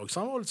lirat på ett tag, så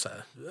han var lite så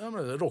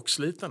här,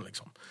 rocksliten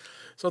liksom.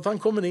 Så att han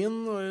kommer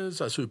in och är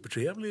så här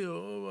supertrevlig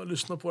och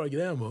lyssnar på våra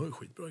grejer. Han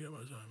skitbra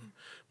grejer.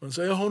 Men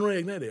så jag har några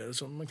egna idéer,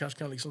 så man kanske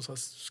kan liksom så här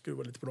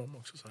skruva lite på dem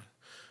också. Så här.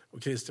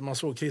 Och man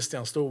såg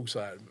Christian stod så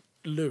här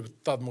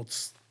lutad mot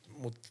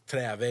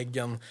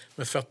träväggen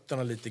med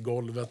fötterna lite i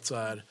golvet så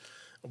här.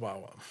 Och bara,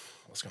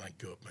 vad ska den här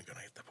gubben kunna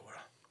hitta på?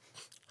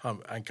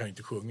 Han kan ju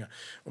inte sjunga.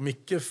 Och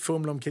Micke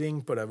fumlade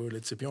omkring på det där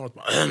vurligt i pianot.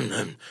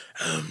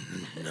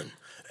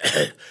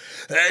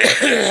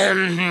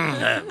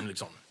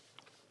 Liksom.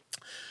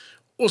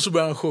 Och så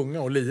började han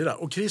sjunga och lira.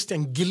 Och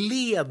Christian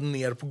gled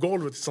ner på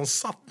golvet tills han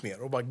satt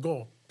ner och bara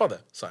gapade.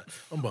 Så här.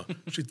 Han bara,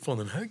 shit fan,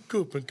 den här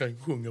gubben kan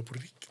ju sjunga på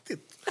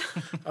riktigt.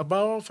 Jag bara,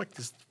 ja,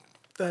 faktiskt,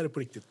 det här är på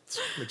riktigt.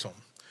 Liksom.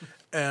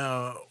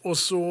 Och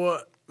så...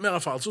 Men i alla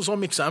fall så sa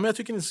mixaren, men jag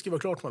tycker ni ska skriva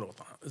klart med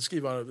låtarna.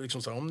 Skriva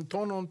liksom så här, om ni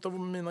tar någon av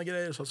mina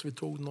grejer, så vi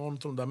tog någon av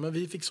dem där. Men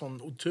vi fick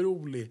sån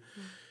otrolig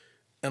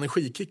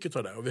energikick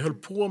utav det där. Och vi höll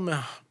på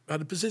med, vi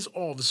hade precis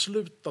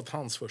avslutat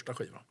hans första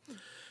skiva.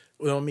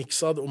 Och den var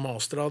mixad och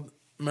masterad.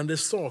 Men det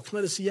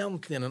saknades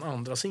egentligen en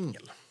andra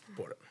singel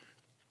på det.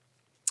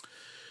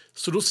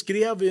 Så då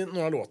skrev vi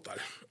några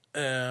låtar.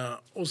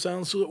 Och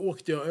sen så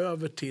åkte jag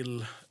över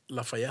till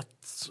Lafayette,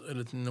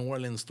 eller till New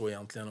Orleans då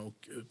egentligen,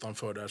 och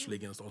utanför där så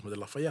ligger en stad som heter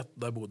Lafayette,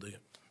 där bodde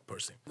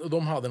Percy. Och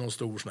de hade någon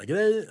stor sån här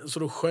grej, så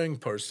då sjöng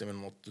Percy med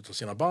något av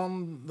sina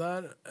band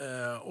där.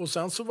 Och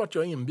sen så vart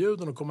jag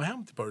inbjuden att komma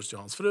hem till Percy och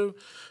hans fru,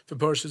 för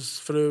Percys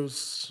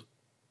frus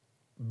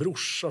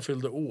brorsa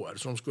fyllde år,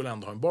 så de skulle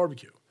ändå ha en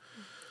barbecue.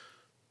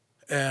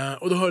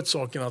 Och då hörde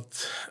saken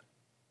att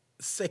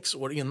 6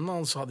 år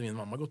innan så hade min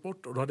mamma gått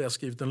bort, och då hade jag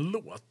skrivit en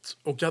låt.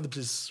 Och jag hade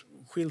precis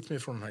skilt mig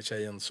från den här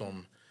tjejen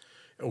som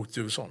jag åkte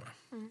till USA med.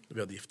 Vi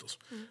hade gift oss.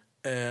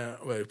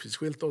 Och vi hade precis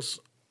skilt oss.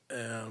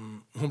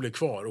 Hon blev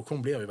kvar, och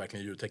hon blev ju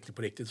verkligen ljudtekniker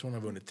på riktigt. Så hon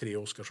har vunnit 3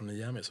 Oscars och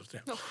 9 Emmys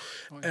efter det.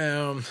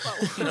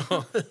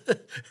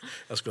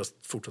 Jag skulle ha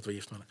fortsatt vara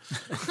gift med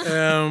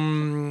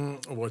henne.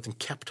 Och varit en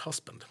kept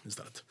husband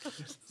istället.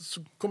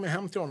 Så kom jag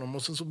hem till honom,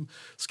 och sen så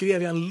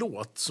skrev jag en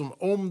låt som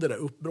om det där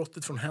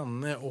uppbrottet från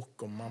henne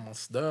och om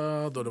mammas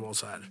död. Och det var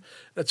så här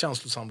ett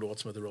känslosam låt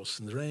som heter Roses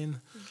in the Rain.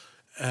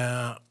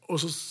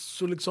 Och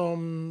så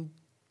liksom...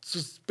 Så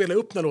spelade jag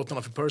upp den här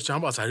låtarna för Percy.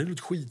 Han bara så här, det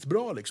låter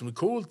skitbra liksom. Det är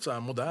coolt, så här,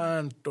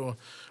 modernt. Och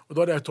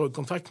då hade jag tagit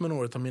kontakt med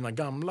några av mina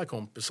gamla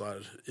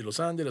kompisar i Los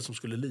Angeles som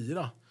skulle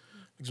lira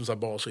liksom så här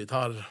bas och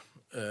gitarr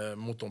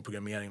mot de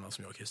programmeringarna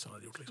som jag och Christian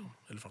hade gjort. Liksom.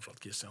 Eller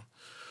framförallt Christian.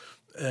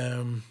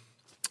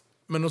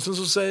 Men och sen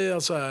så säger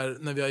jag så här,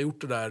 när vi har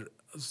gjort det där,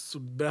 så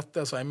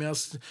berättar jag så här, men jag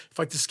har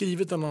faktiskt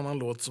skrivit en annan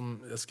låt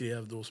som jag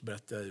skrev då, så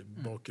berättade jag i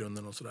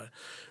bakgrunden och sådär.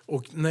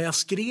 Och när jag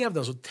skrev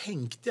den så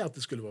tänkte jag att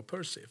det skulle vara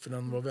Percy, för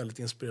den var väldigt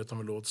inspirerad av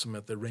en låt som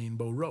heter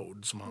Rainbow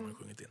Road som han har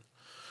sjungit in.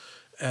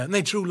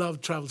 Nej, True Love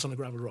Travels on a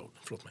Gravel Road,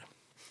 förlåt mig.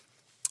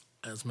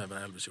 Som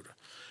även Elvis gjorde.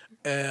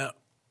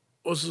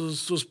 Och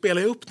så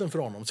spelade jag upp den för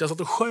honom, så jag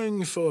satt och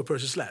sjöng för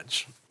Percy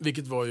Sledge,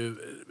 vilket var ju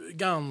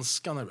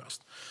ganska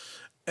nervöst.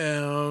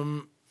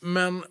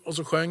 Men, och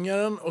så sjöng jag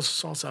den, och så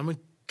sa han så här, men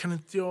kan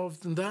inte jag,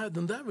 den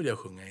där vill jag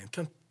sjunga in.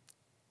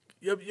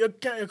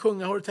 Jag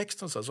sjunga, har du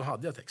texten? Så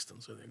hade jag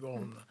texten. Så jag gav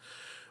honom den.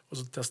 Och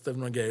så testade vi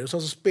några grejer. Och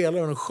sen så spelade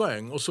jag och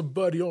sjöng. Och så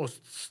började jag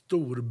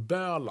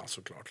storböla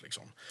såklart.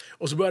 Liksom.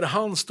 Och så började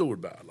han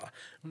storböla.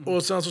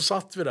 Och sen så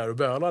satt vi där och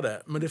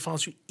bölade. Men det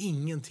fanns ju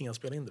ingenting att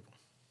spela in det på.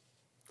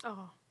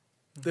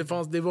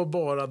 Det var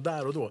bara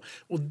där och då.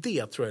 Och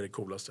det tror jag är det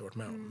coolaste jag varit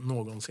med om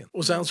någonsin.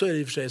 Och sen så är det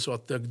i och för sig så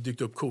att det har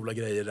dykt upp coola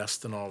grejer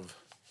resten av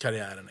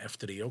karriären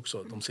efter det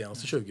också. De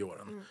senaste 20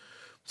 åren.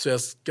 Så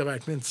jag ska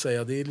verkligen inte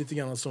säga, det är lite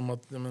grann som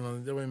att,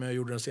 jag var ju med och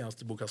gjorde den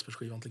senaste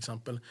Kaspers-skivan till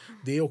exempel.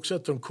 Det är också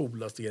ett av de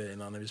coolaste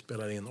grejerna när vi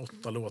spelar in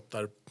 8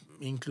 låtar,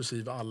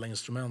 inklusive alla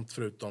instrument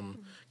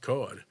förutom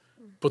kör,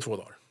 på 2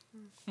 dagar.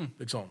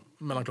 Liksom,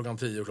 mellan klockan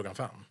 10 och klockan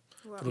 5.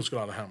 Wow. För då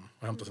skulle alla hem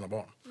och hämta sina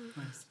barn.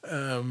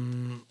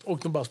 Och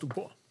de bara stod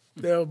på.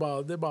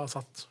 Det bara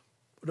satt.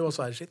 Och det var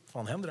så här, shit,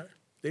 vad händer där?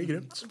 Det är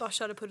grymt. Bara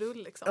körde på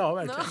rull liksom. Ja,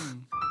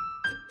 verkligen.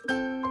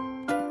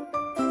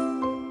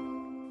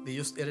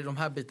 Är det de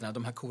här bitarna,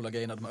 de här coola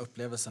grejerna, de här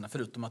upplevelserna,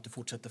 förutom att du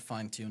fortsätter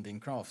fine-tune din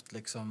craft,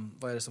 liksom,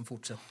 vad är det som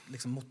fortsätter,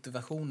 liksom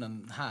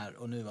motivationen här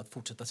och nu att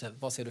fortsätta,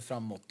 vad ser du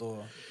framåt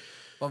och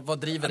vad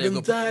driver dig att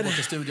gå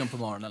till studion på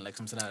morgonen?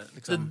 Liksom, sådär,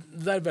 liksom.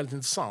 Det där är väldigt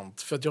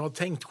intressant, för att jag har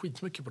tänkt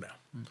skitmycket på det.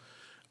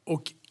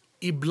 Och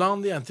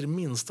ibland är jag inte det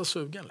minsta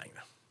sugen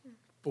längre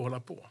på att hålla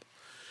på.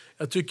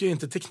 Jag tycker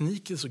inte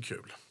teknik är så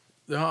kul.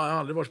 Jag har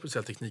aldrig varit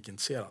speciellt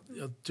teknikintresserad.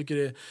 Jag tycker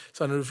det är,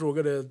 så här, när du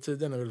frågade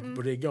tidigare när vi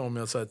på rigga om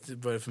jag sa att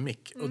vad är det för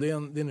mick? Och det är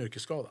en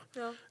yrkesskada.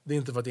 Ja. Det är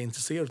inte för att jag är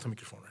intresserad av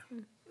mikrofoner.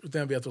 Utan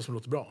jag vet vad som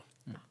låter bra.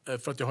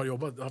 För att jag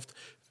har haft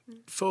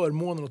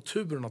förmånen och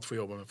turen att få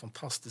jobba med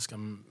fantastiska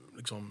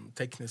liksom,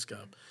 tekniska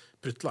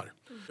pryttlar.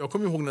 Jag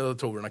kommer ihåg när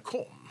datorerna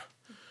kom.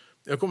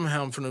 Jag kom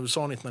hem från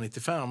USA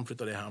 1995,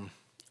 flyttade hem.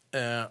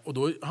 Och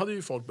då hade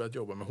ju folk börjat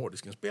jobba med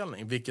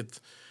hårddiskinspelning,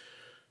 vilket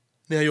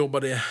när jag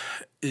jobbade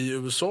i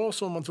USA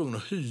så var man tvungen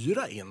att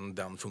hyra in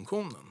den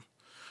funktionen.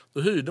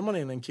 Då hyrde man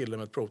in en kille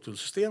med ett Pro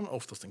Tools-system,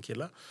 oftast en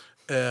kille,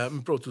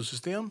 med Pro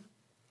Tools-system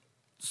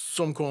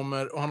som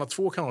kommer, och han har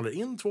 2 kanaler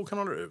in, 2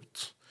 kanaler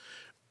ut.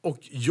 Och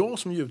jag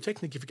som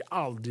ljudtekniker fick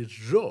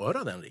aldrig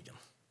röra den riggen.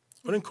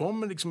 Och den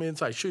kommer liksom i en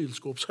så här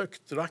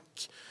kylskåpshögt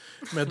rack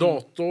med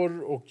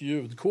dator och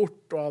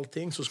ljudkort och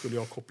allting. Så skulle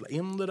jag koppla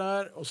in det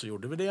där och så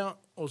gjorde vi det.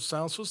 Och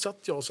sen så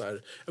satt jag så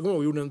här, jag kommer ihåg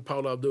jag gjorde en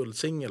Paula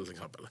Abdul-singel till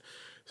exempel.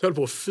 Så jag höll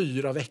på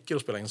 4 veckor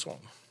att spela in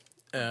sång.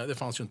 Det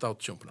fanns ju inte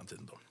autotune på den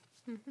tiden då.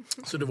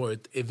 Så det var ju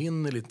ett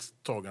evinnerligt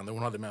tagande.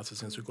 Hon hade med sig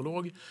sin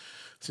psykolog,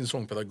 sin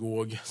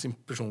sångpedagog, sin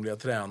personliga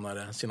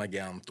tränare, sin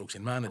agent och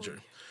sin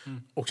manager.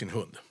 Och sin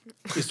hund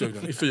i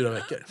studion i 4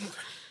 veckor.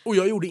 Och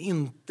jag gjorde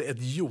inte ett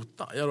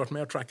jota. Jag hade varit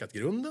med och trackat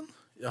grunden.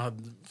 Jag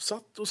hade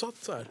satt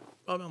så här.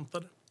 Jag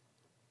väntade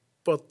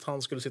på att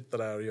han skulle sitta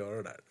där och göra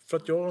det där. För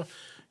att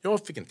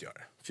jag fick inte göra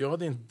det. För jag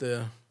hade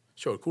inte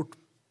körkort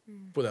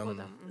på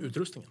den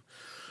utrustningen.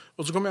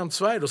 Och så kom jag hem till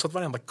Sverige och satt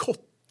varenda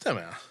kotte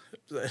med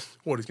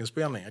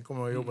hårddiskinspelning. Jag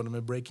kommer ihåg att jag jobbade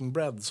med Breaking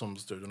Bread som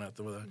studion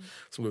hette.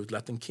 Som gav ut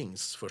Latin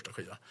Kings första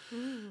skiva.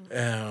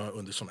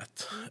 Under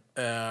Sonett.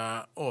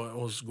 Och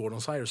hos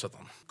Gordon Cyrus hette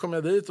han. Kom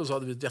jag dit och så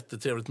hade vi ett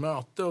jättetrevligt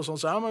möte. Och så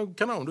sa jag, men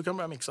kanon, du kan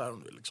börja mixa här om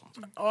du vill. Liksom.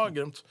 Ja,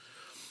 grymt.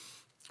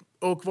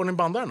 Och var ni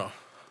bandare då?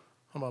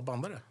 Han bara,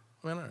 bandare?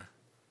 Vad menar du?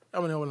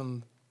 Ja, men jag har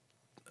väl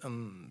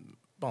en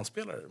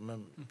bandspelare.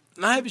 Men...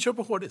 Nej, vi kör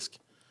på hårddisk.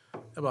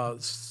 Jag bara,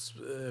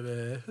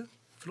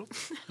 förlåt?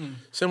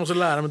 Så jag måste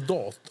lära mig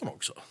datorn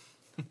också.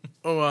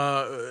 Och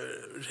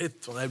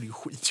shit, det här blir ju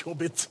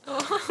skitjobbigt.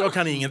 Jag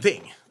kan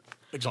ingenting.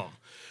 Liksom.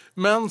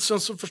 Men sen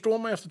så förstår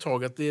man efter ett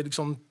tag att det är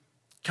liksom,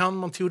 kan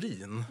man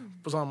teorin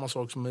på samma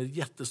sak som med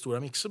jättestora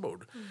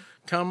mixerbord.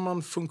 Kan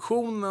man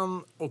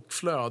funktionen och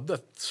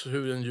flödet,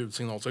 hur en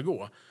ljudsignal ska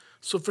gå,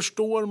 så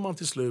förstår man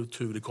till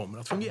slut hur det kommer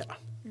att fungera.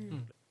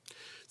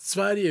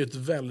 Sverige är ett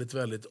väldigt,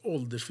 väldigt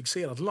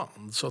åldersfixerat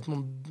land. Så att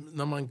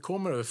när man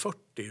kommer över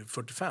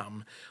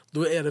 40-45,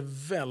 då är det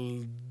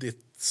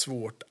väldigt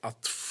svårt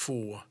att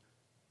få...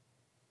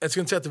 Jag ska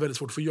inte säga att det är väldigt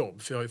svårt att få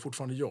jobb, för jag har ju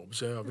fortfarande jobb,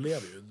 så jag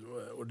överlever ju.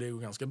 Och det går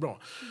ganska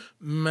bra.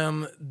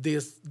 Men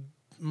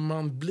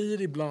man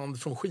blir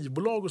ibland från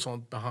skivbolag och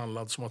sånt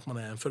behandlad som att man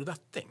är en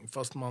föredetting,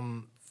 fast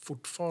man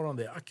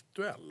fortfarande är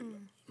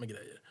aktuell med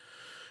grejer.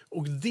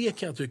 Och det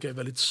kan jag tycka är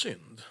väldigt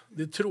synd.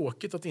 Det är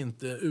tråkigt att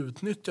inte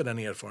utnyttja den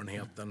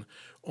erfarenheten.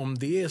 Om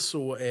det är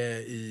så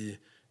i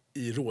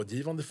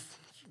rådgivande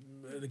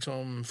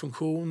liksom,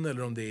 funktion,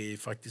 eller om det är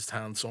faktiskt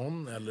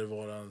hands-on, eller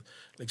vara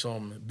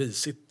liksom,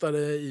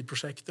 bisittare i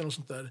projekten och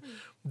sånt där.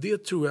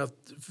 Det tror jag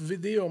att,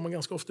 det gör man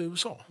ganska ofta i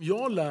USA.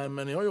 Jag lär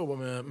mig när jag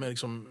jobbar med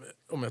liksom,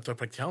 om jag tar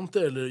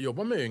praktikanter eller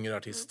jobbar med yngre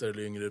artister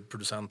eller yngre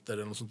producenter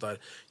eller något sånt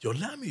där. Jag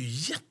lär mig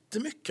ju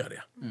jättemycket av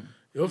det.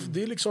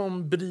 Det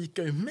liksom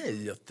berikar ju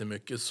mig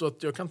jättemycket, så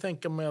att jag kan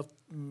tänka mig att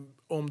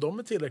om de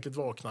är tillräckligt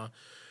vakna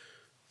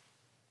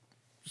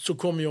så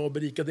kommer jag att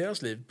berika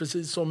deras liv.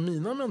 Precis som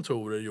mina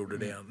mentorer gjorde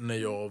det när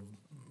jag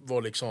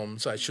var liksom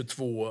så här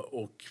 22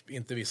 och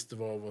inte visste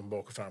vad var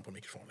bak och fram på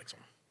mikrofon. Liksom.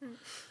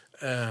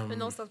 Men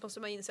någonstans måste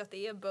man inse att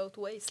det är both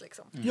ways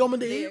liksom. Ja, men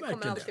det är ju verkligen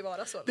kommer alltid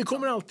vara så. Liksom. Det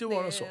kommer alltid att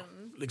vara så.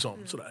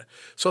 Liksom, sådär.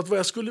 Så att vad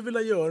jag skulle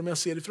vilja göra, men jag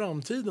ser i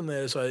framtiden,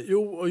 är det så här,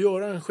 att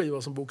göra en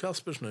skiva som Bo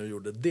Kaspers nu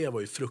gjorde, det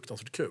var ju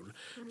fruktansvärt kul.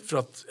 För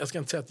att, jag ska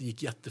inte säga att det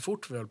gick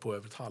jättefort, för vi höll på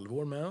över ett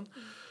halvår med den.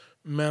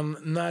 Men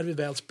när vi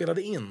väl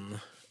spelade in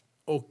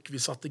och vi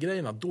satte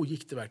grejerna, då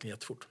gick det verkligen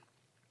jättefort.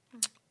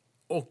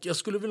 Och jag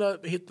skulle vilja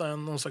hitta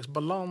någon slags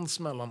balans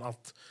mellan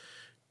att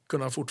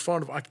kunna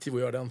fortfarande vara aktiv och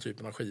göra den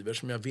typen av skivor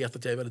som jag vet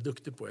att jag är väldigt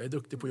duktig på. Jag är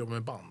duktig på att jobba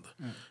med band.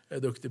 Jag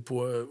är duktig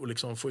på att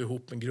liksom få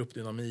ihop en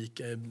gruppdynamik.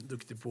 Jag är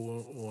duktig på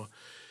att,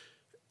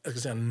 jag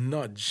ska säga,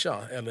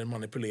 nudga eller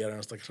manipulera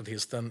den stackars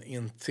artisten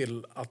in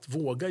till att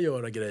våga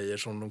göra grejer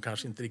som de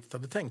kanske inte riktigt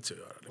hade tänkt sig att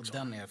göra. Liksom.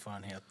 Och den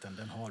erfarenheten,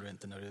 den har du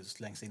inte när du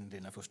slängs in i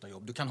dina första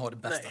jobb. Du kan ha det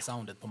bästa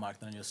soundet på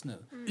marknaden just nu.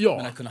 Ja.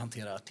 Men att kunna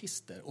hantera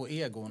artister och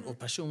egon och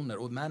personer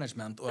och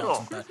management och allt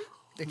sånt där.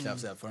 Det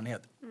krävs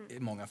erfarenhet i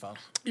många fall.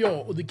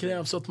 Ja, och det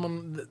krävs att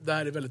man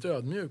där är väldigt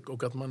ödmjuk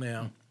och att man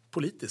är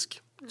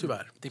politisk,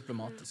 tyvärr.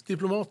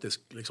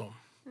 Diplomatisk, liksom.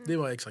 Det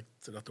var exakt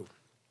rätt ord.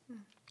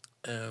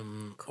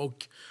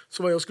 Och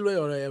så vad jag skulle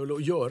göra är väl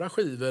att göra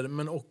skivor,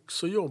 men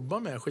också jobba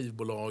med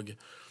skivbolag.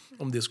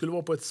 Om det skulle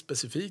vara på ett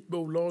specifikt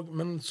bolag,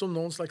 men som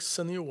någon slags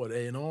senior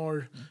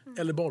A&R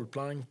eller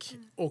bollplank.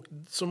 Och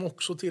som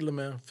också till och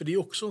med, för det är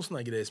också en sån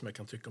här grej som jag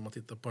kan tycka om att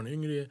titta på en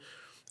yngre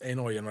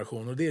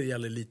A&R-generation, och det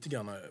gäller lite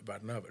grann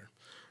världen över.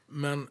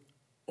 Men,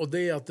 och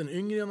det är att den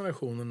yngre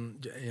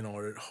generationen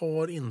A&R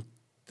har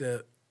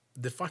inte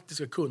det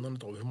faktiska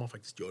kunnandet av hur man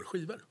faktiskt gör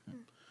skivor.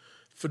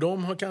 För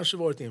de har kanske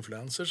varit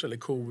influencers eller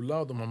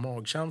coola, de har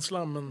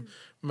magkänsla, men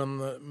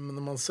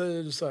när man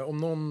säger så här, om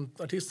någon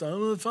artist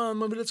säger, fan,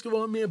 man vill att det ska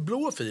vara mer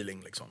blå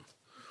feeling liksom.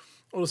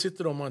 Och då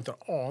sitter de och inte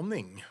har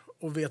aning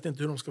och vet inte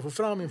hur de ska få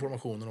fram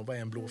informationen om vad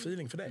är en blå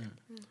feeling för dig.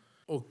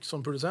 Och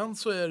som producent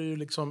så är det ju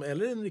liksom,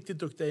 eller en riktigt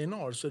duktig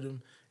A&R, så är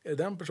det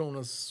den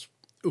personens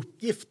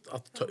uppgift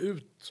att ta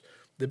ut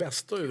det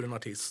bästa ur en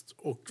artist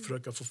och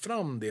försöka få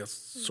fram det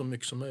så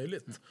mycket som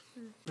möjligt.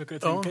 Brukar du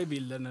tänka i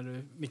bilder när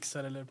du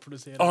mixar eller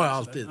producerar? Ja,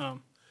 alltid. Ja.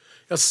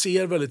 Jag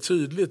ser väldigt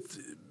tydligt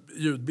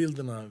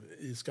ljudbilderna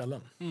i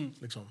skallen.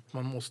 Liksom.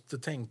 Man måste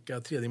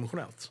tänka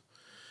tredimensionellt.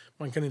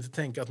 Man kan inte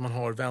tänka att man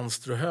har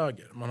vänster och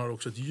höger. Man har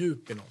också ett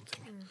djup i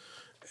någonting.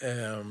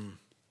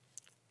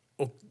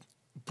 Och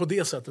på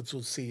det sättet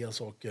så ser jag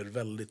saker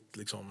väldigt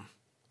liksom,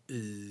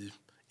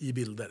 i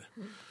bilder.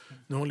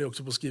 Nu håller jag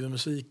också på att skriva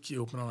musik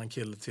ihop med en annan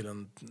kille till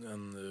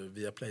en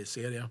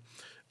Viaplay-serie.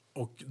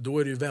 Och då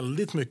är det ju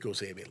väldigt mycket att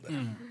se i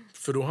bilder.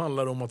 För då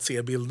handlar det om att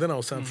se bilderna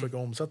och sen försöka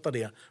omsätta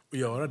det och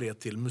göra det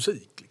till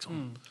musik.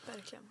 Liksom.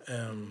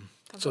 Verkligen.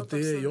 Så att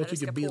jag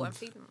tycker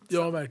bild...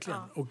 Ja,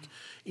 verkligen. Och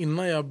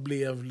innan jag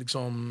blev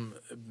liksom...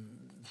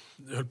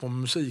 höll på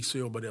med musik så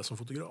jobbade jag som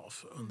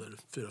fotograf under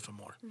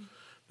 4-5 år.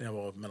 När jag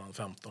var mellan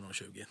 15 och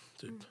 20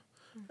 typ.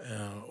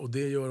 Och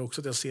det gör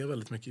också att jag ser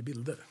väldigt mycket i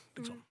bilder.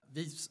 Liksom.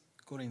 Vi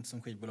går in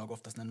som skivbolag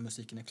oftast när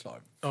musiken är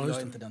klar. Ja, jag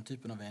är inte den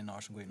typen av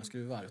A&R som går in och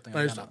skruvar, utan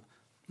jag gärna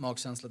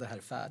magkänsla, det här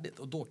är färdigt,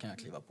 och då kan jag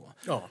kliva på.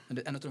 Ja.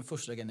 Men en av de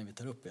första grejerna vi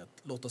tar upp är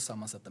att låt oss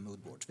sammansätta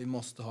moodboards. Vi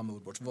måste ha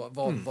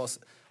moodboards.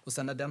 Och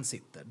sen när den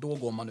sitter, då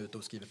går man ut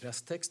och skriver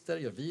presstexter,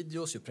 gör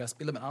videos, gör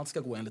pressbilder, men allt ska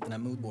gå enligt den här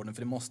moodboarden,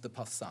 för det måste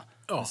passa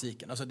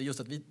musiken. Alltså det är just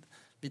att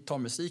vi tar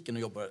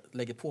musiken och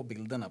lägger på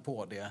bilderna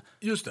på det.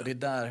 Just det. Och det är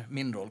där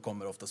min roll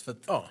kommer oftast. För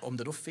att om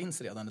det då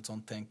finns redan ett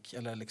sånt tänk,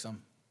 eller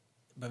liksom,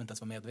 behöver inte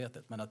ens vara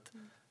medvetet, men att,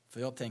 för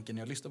jag tänker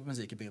när jag lyssnar på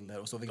musik i bilder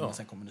och så vill man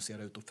sen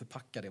kommunicera ut och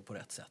förpacka det på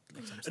rätt sätt.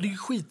 Liksom, det är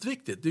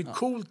skitviktigt. Det är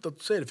coolt att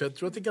du säger det, för jag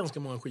tror att det är ganska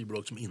många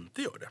skivbolag som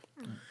inte gör det.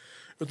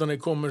 Utan det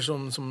kommer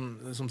som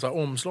så här,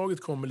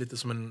 omslaget kommer lite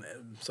som en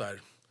så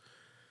här,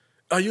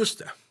 ja just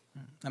det.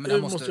 Nej, men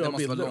det måste vara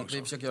bilder långt.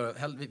 Vi försöker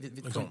göra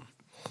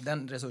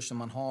den resursen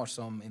man har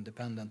som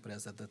independent på det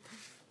sättet.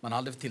 Man har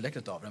aldrig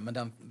tillräckligt av den,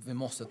 men vi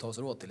måste ta oss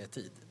råd till i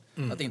tid.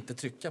 Att inte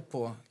trycka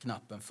på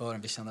knappen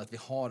förrän vi känner att vi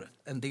har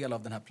en del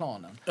av den här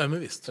planen. Ja, men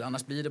visst. För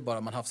annars blir det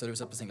bara man hafsar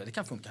ut på singlar. Det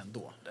kan funka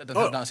ändå. Den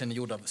här branschen är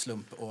gjord av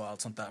slump och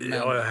allt sånt där. Men,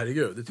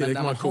 herregud. Det är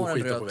tillräckligt man har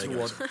en röd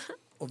röd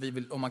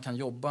tråd och man kan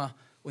jobba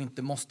och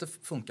inte måste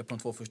funka på de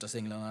 2 första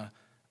singlarna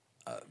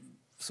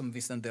som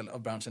visst en del av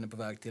branschen är på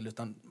väg till,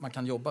 utan man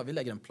kan jobba, vi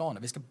lägger en plan,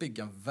 vi ska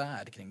bygga en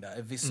värld kring det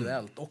här,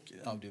 visuellt och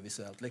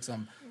audiovisuellt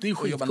liksom. Det är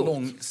och jobba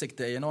långsiktigt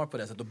A&R på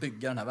det sättet och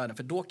bygga den här världen,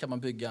 för då kan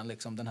man bygga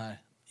liksom den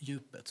här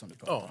djupet som du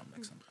pratar om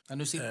liksom. Ja,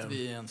 nu sitter vi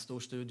i en stor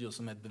studio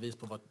som är ett bevis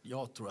på vad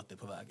jag tror att det är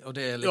på väg, och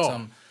det är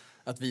liksom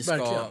att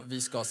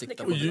vi ska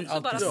sikta på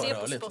allt bara se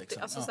på rörligt, Spotify,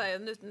 liksom. alltså såhär,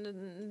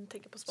 nu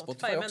tänker jag på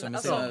Spotify också, men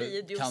alltså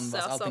videos,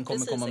 Canvas, allting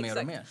kommer komma mer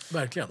och mer.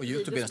 Verkligen. Och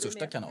YouTube är den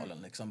största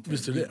kanalen liksom,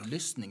 för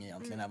lyssning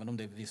egentligen, även om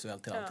det är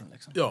visuellt till allting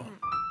liksom. Ja.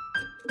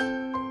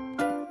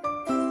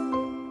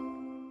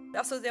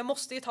 Alltså jag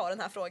måste ju ta den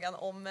här frågan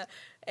om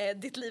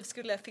ditt liv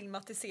skulle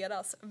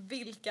filmatiseras.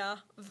 Vilka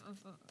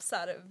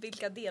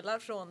delar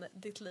från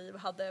ditt liv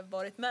hade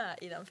varit med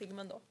i den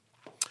filmen då?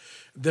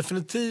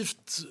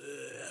 Definitivt,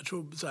 jag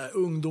tror så här,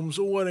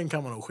 ungdomsåren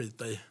kan man nog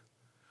skita i.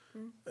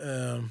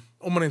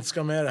 Om man inte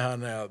ska med det här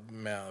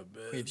med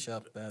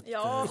skivköpet.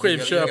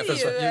 Skivköpet.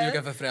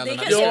 Ljuga för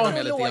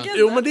föräldrarna.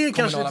 Jo, men det är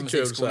kanske lite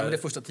kul. Så här. Det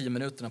är första 10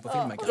 minuterna på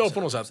filmen kanske. Ja,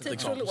 på något sätt. Typ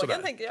liksom,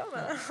 prologen, tänker jag.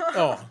 Men.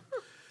 Ja.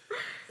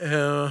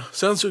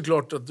 Sen så är det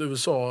klart att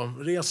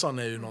USA-resan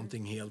är ju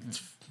någonting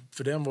helt...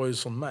 För den var ju en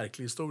sån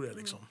märklig historia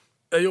liksom.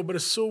 Jag jobbade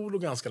solo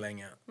ganska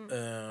länge.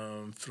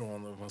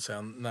 Från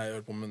när jag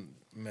höll på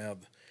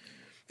med...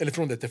 Eller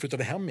från det att jag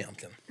flyttade hem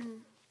egentligen.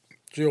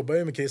 Så jobbade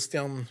jag med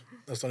Christian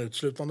nästan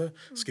uteslutande.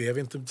 Skrev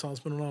inte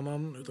tillsammans med någon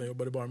annan utan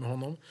jobbade bara med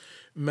honom.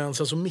 Men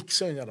sen så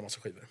mixade jag en jävla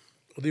massa skivor.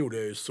 Och det gjorde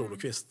jag ju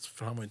solokvist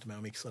för han var ju inte med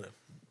och mixade.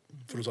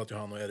 För då satt ju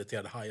han och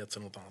editerade hi-hats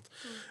eller något annat.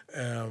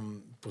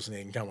 På sin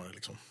egen kammare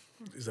liksom.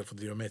 Istället för att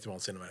driva mig till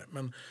vansinne med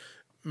det.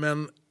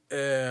 Men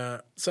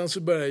sen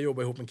så började jag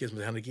jobba ihop med en kille som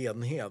heter Henrik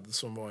Edenhed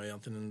som var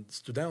egentligen en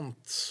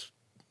student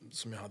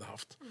som jag hade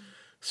haft.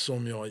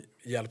 Som jag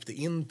hjälpte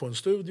in på en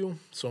studio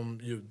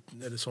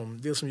dels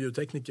som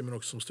ljudtekniker men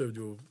också som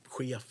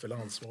studiochef eller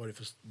ansvarig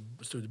för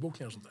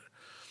studiebokningar och sånt där.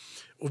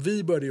 Och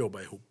vi började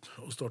jobba ihop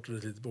och startade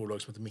ett litet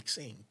bolag som heter Mix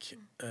Inc.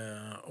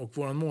 Och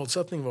vår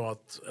målsättning var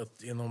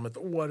att inom ett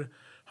år,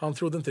 han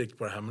trodde inte riktigt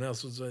på det här, men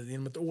alltså,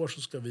 inom ett år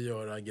så ska vi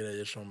göra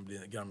grejer som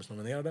blir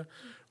Grammis-nominerade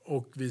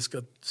och vi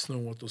ska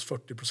sno åt oss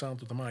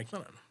 40% av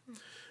marknaden.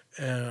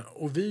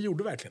 Och vi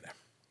gjorde verkligen det.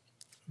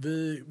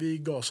 Vi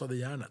gasade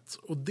järnet.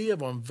 Och det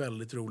var en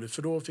väldigt roligt.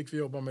 För då fick vi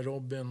jobba med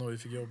Robyn och vi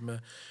fick jobba med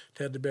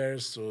Teddy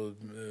Bears och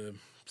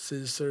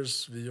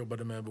Caesars. Vi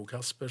jobbade med Bo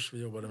Kaspers. Vi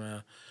jobbade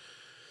med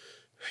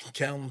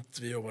Kent.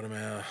 Vi jobbade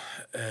med...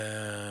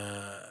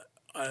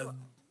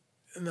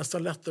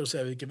 nästan lättare att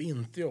säga vilka vi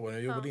inte jobbade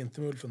med. Jag jobbade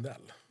inte med Ulf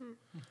Lundell.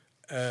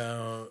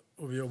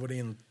 Och vi jobbade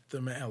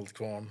inte med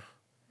Eldkvarn.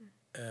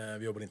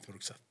 Vi jobbade inte med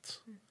Roxette.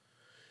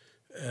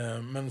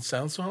 Men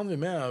sen så hann vi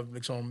med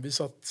liksom,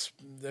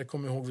 jag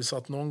kommer ihåg vi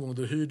satt någon gång,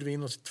 då hyrde vi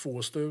in oss i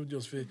 2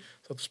 studios, vi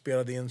satt och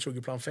spelade in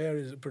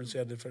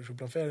producerade för Sugar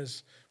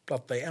Planferis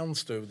platta i en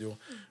studio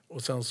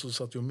och sen så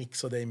satt vi och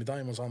mixade Amy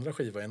Diamonds andra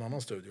skiva i en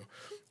annan studio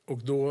och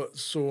då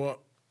så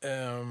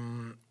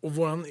och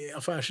våran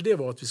affärsidé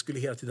var att vi skulle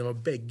hela tiden vara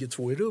bägge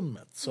två i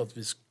rummet så att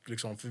vi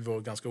liksom, för vi var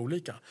ganska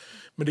olika,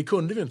 men det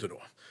kunde vi inte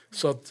då.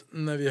 Så att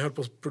när vi höll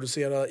på att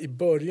producera i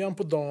början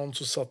på dagen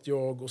så satt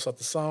jag och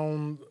satte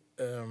sound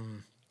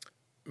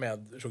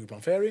med Sugar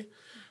Plum Fairy.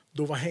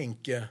 Då var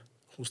Henke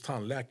hos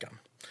tandläkaren.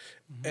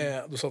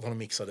 Då satt han och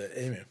mixade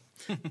Amy.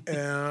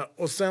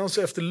 Och sen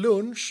så efter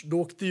lunch då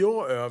åkte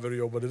jag över och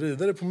jobbade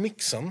vidare på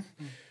mixen.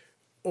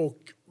 Och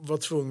var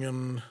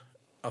tvungen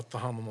att ta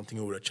hand om någonting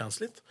oerhört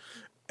känsligt.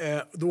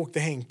 Då åkte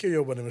Henke och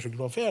jobbade med Sugar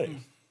Plum Fairy.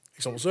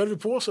 Liksom. Och så höll vi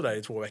på så där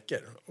i 2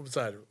 veckor. Och så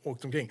här,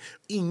 åkte omkring.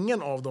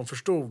 Ingen av dem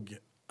förstod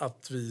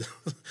att vi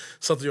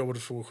satt och jobbade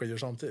 2 skivor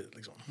samtidigt.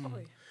 Liksom.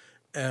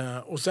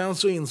 Och sen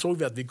så insåg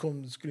vi att vi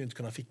skulle inte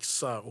kunna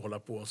fixa och hålla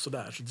på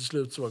sådär. Så till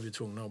slut så var vi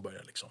tvungna att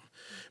börja liksom.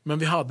 Men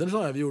vi hade en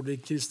sån här, vi gjorde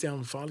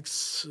Christian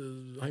Falks,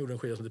 han gjorde en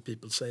skiva som heter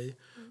People Say,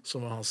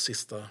 som var hans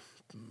sista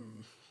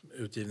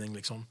utgivning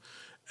liksom.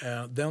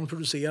 Den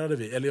producerade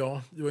vi, eller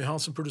ja, det var ju han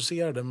som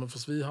producerade, men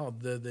fast vi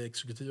hade det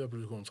exekutiva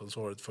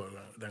produktionsansvaret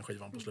för den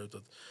skivan på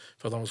slutet.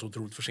 För att han var så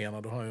otroligt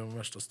försenad och han var ju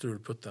värsta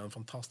strulputten, en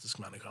fantastisk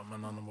människa,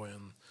 men han var ju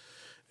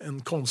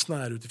en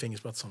konstnär ute i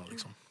fingerspetsarna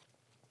liksom.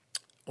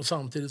 Och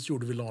samtidigt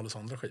gjorde vi Lales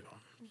andra skiva.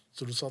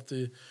 Så då satt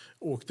vi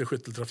åkte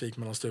skytteltrafik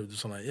mellan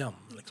studiosarna igen.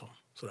 Liksom,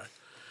 sådär.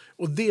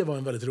 Och det var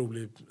en väldigt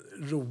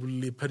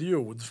rolig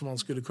period. För man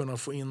skulle kunna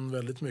få in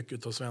väldigt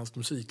mycket av svensk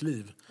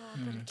musikliv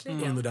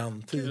under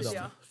den tiden.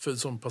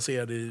 Som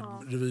passerade i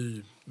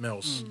revy med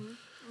oss.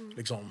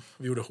 Liksom,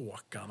 vi gjorde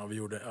Håkan och vi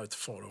gjorde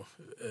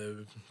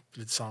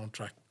lite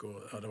soundtrack.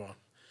 Och det var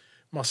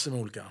massor med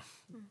olika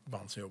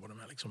band som jobbade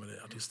med, liksom,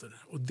 eller artister.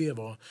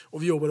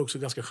 Och vi jobbade också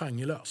ganska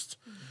genrelöst.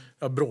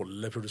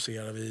 Brolle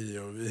producerade vi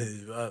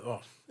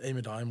och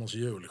Amy Diamonds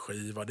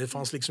julskiva. Det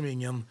fanns liksom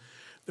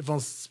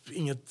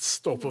inget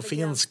stopp på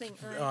finsk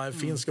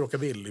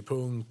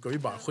rockabilly-punk och vi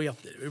bara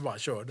sket i det. Vi bara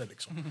körde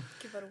liksom.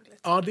 Gud vad roligt.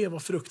 Ja, det var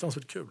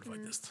fruktansvärt kul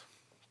faktiskt.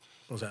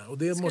 Och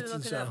det skulle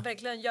man kunna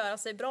verkligen göra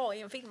sig bra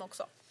i en film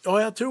också?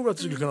 Ja, jag tror att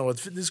det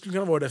skulle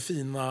kunna vara det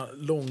fina,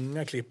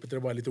 långa klippet där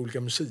det bara är lite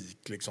olika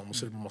musik liksom, och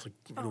så är det en massa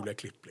roliga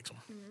klipp liksom,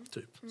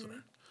 typ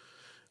sådär.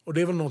 Och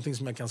det är väl någonting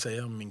som jag kan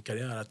säga om min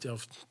karriär, att jag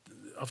har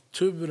haft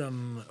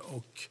turen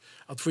och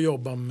att få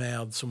jobba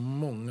med så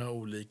många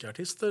olika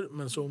artister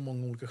men så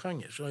många olika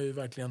genrer. Så jag har ju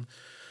verkligen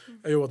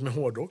jag har jobbat med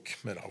hårdrock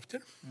med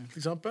Rauter till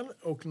exempel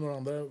och några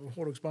andra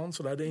hårdrocksband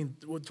så där. Det är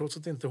inte, trots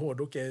att inte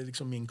hårdrock är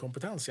liksom min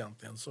kompetens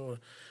egentligen, så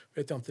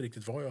vet jag inte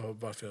riktigt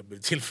varför jag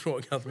blivit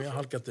tillfrågad, men jag har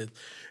halkat dit.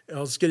 Jag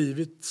har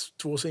skrivit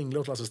 2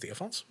 singlar åt Lasse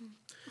Stefans.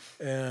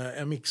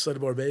 Jag mixade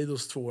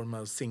Barbados 2 år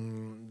med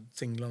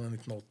singlarna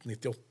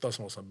 1998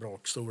 som var så här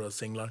brakstora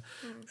singlar.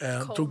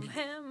 Kom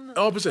hem.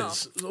 Ja,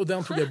 precis. Och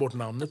den tog jag bort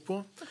namnet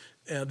på.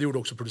 Det gjorde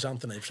också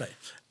producenterna i och för sig.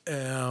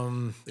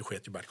 Det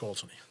sket ju Bert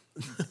Karlsson i.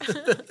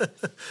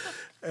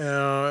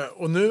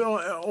 Och nu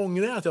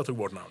ångrar jag att jag tog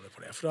bort namnet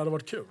på det, för det hade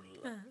varit kul.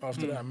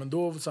 Efter det. Men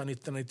då så här,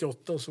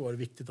 1998 så var det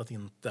viktigt att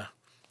inte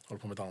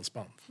hålla på med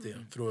dansband.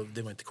 För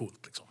det var inte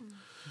coolt liksom.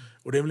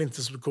 Och det är väl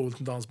inte så coolt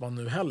med dansband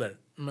nu heller.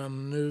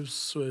 Men nu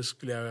så nu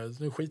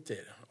skiter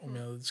jag i det. Om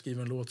jag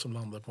skriver en låt som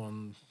landar på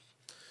en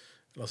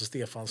Lasse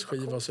Stefans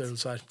skiva så är det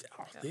så här,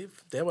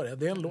 det var det.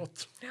 Det är en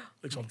låt.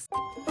 Liksom.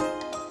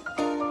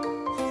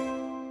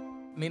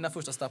 Mina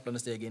första stapplande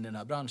steg in i den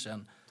här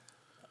branschen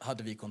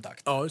hade vi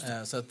kontakt. Ja, just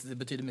det. Så att det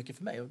betyder mycket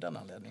för mig av den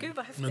anledningen. Gud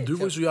vad häftigt. Men du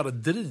var ju så jävla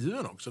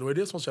driven också. Det var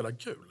det som var så jävla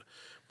kul.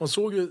 Man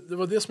såg ju, det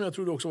var det som jag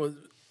trodde också var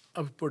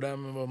upp på det där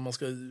med vad man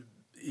ska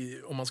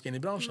om man ska in i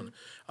branschen.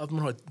 Att man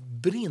har ett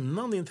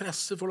brinnande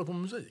intresse för att hålla på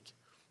med musik.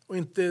 Och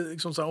inte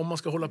liksom så här, om man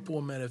ska hålla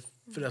på med det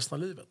för resten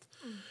av livet.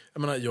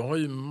 Jag menar, jag har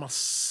ju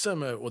massor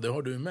med, och det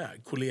har du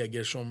med,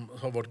 kollegor som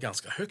har varit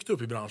ganska högt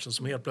upp i branschen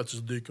som helt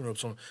plötsligt dyker upp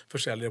som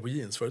försäljare på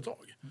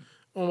jeansföretag.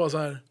 Och man bara så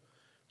här,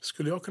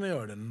 skulle jag kunna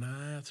göra det?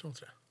 Nej, jag tror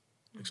inte det.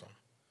 Liksom.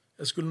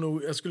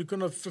 Jag skulle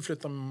kunna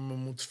förflytta mig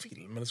mot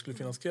film, men det skulle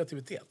finnas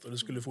kreativitet och det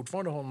skulle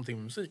fortfarande ha någonting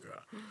med musik att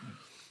göra.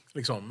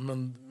 Liksom.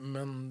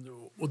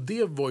 Och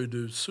det var ju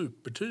du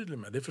supertydlig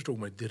med. Det förstod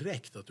man ju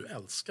direkt att du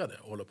älskade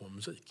att hålla på med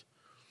musik.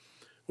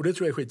 Och det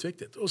tror jag är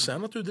skitviktigt. Och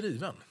sen att du är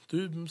driven.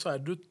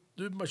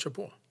 Du bara kör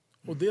på.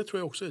 Och det tror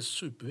jag också är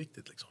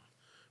superviktigt. Liksom.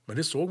 Men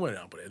det såg man ju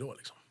redan på dig då.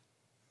 Liksom.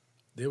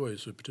 Det var ju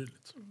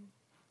supertydligt.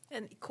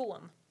 En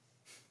ikon.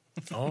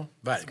 Ja,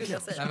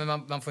 verkligen. Nej,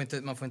 men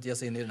man får inte ge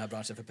sig in i den här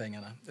branschen för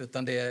pengarna.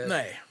 Utan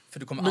nej. För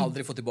du kommer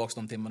aldrig få tillbaka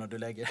de timmarna du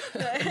lägger.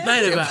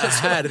 Nej,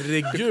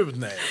 herregud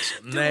nej.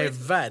 Alltså. Nej,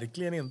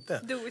 verkligen inte.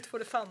 Do it for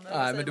the fun.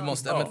 Nej, men du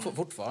måste, men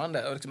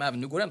fortfarande, liksom,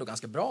 även nu går det ändå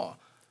ganska bra.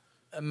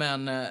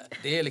 Men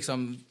det är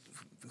liksom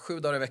 7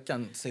 dagar i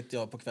veckan sitter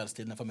jag på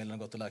kvällstid när familjen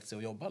har gått och lagt sig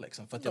och jobbar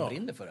liksom, för att jag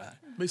brinner för det här.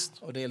 Visst.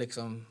 Och det är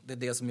liksom, det är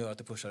det som gör att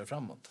det pushar det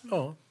framåt.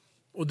 Ja,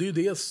 och det är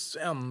ju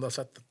det enda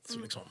sättet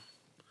liksom.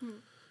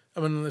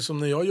 Ja, men som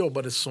när jag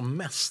jobbade som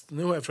mest,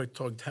 nu har jag försökt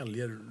tagit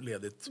helger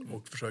ledigt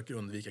och försöker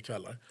undvika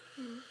kvällar.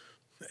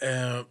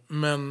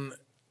 Men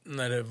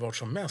när det var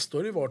som mest, då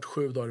har det varit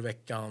 7 dagar i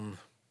veckan.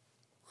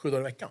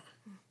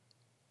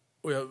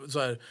 Och jag så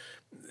här,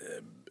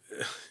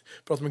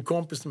 pratade med en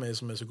kompis till mig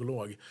som är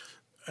psykolog.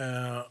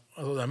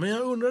 Men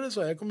jag undrade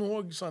så här, jag kommer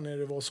ihåg så här, när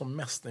det var som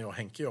mest när jag och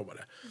Henke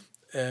jobbade.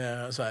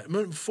 Så här,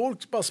 men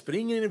folk bara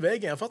springer in i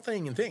väggen, jag fattar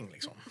ingenting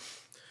liksom.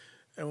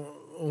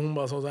 Och hon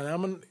bara sa så här, ja,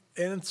 men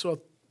är det inte så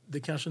att det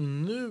kanske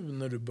nu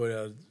när du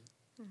börjar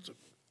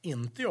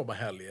inte jobba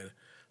helger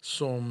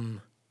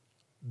som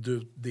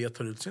det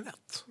tar ut sin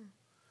rätt.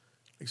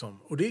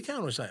 Liksom. Och det kan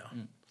jag nog säga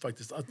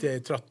faktiskt, att jag är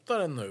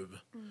tröttare nu.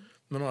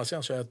 Men annars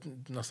så är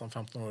jag nästan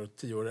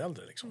 10 år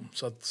äldre liksom.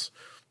 Så att,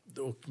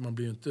 och man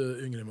blir ju inte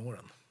yngre med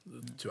åren,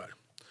 tyvärr.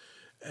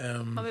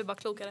 Man blir bara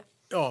klokare.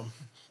 Ja,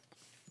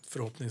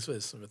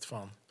 förhoppningsvis, vet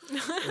fan.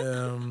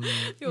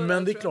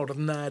 Men det är klart att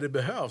när det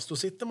behövs, då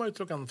sitter man ju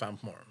klockan 5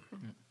 på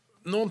morgonen.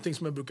 Någonting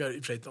som jag brukar i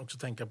och för sig också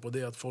tänka på,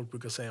 det är att folk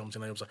brukar säga om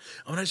sina jobb så här,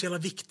 ja, men det här är så jävla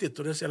viktigt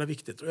och det är så jävla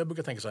viktigt. Och jag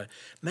brukar tänka så här,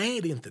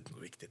 nej det är inte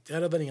viktigt,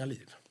 jag räddar inga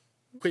liv.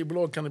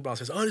 Skivbolag kan ibland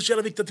säga så här, det är så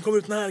jävla viktigt att det kommer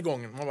ut den här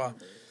gången. Man bara,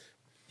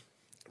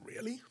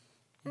 really?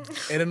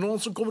 Är det någon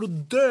som kommer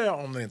att dö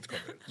om den inte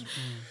kommer ut?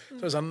 Så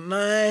är det så här,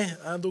 nej,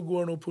 då går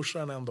det nog att pusha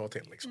den en dag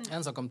till. Liksom.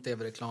 En sak om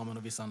tv-reklamen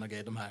och vissa andra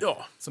grejer, de här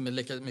som är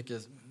lika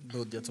mycket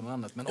budget som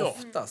annat. Men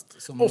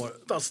oftast så mår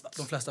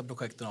de flesta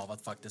projekten av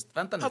att faktiskt,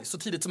 vänta nu, så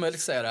tidigt som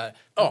möjligt säga det här,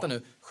 vänta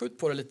nu, skjut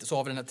på det lite så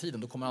har vi den här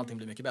tiden, då kommer allting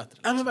bli mycket bättre.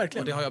 Liksom. Ja, men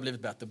verkligen. Och det har jag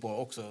blivit bättre på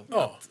också.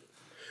 Ja.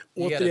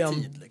 Återigen,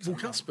 tid, liksom. Bo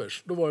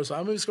Kaspers, då var det så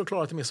här, men vi ska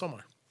klara till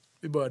midsommar.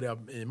 Vi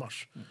började i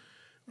mars.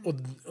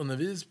 Och när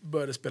vi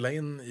började spela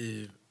in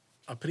i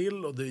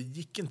april och det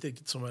gick inte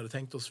riktigt som vi hade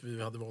tänkt oss.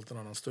 Vi hade valt en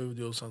annan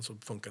studio och sen så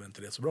funkade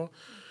inte det så bra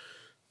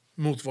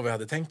mot vad vi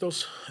hade tänkt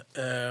oss.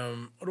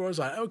 Och då var det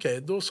så här,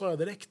 okej, då sa jag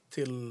direkt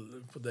till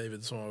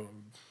David som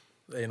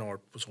var A&R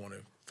på Sony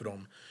för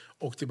dem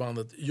och till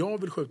bandet,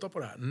 jag vill skjuta på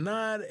det här.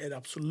 När är det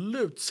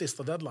absolut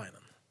sista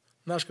deadlinen?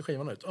 När ska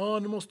skivan ut?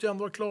 Det måste ju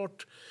ändå vara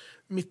klart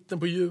mitten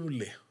på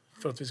juli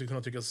för att vi ska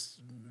kunna trycka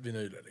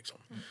vinyler liksom.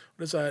 Och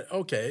det är så här,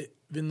 okej,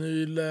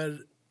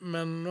 vinyler.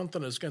 Men vänta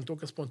nu, ska inte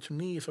åka på en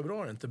turné i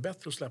februari? Inte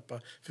bättre att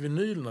släppa, för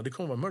vinylerna, det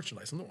kommer vara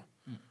merchandise ändå.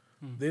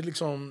 Det är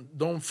liksom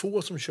de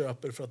få som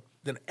köper för att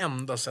den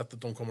enda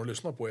sättet de kommer att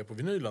lyssna på är på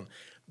vinylen.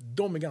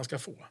 De är ganska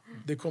få.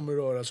 Det kommer att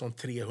röra sig om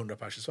 300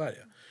 pers i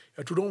Sverige.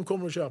 Jag tror de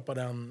kommer att köpa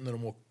den när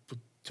de åker på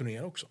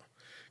turné också.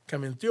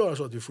 Kan vi inte göra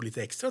så att vi får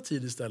lite extra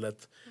tid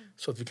istället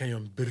så att vi kan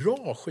göra en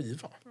bra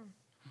skiva?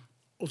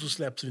 Och så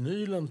släpps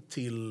vinylen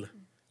till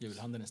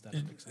julhandeln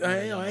istället. Liksom.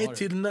 Nej,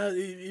 till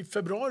i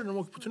februari när de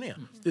åker på turné.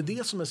 Det är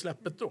det som är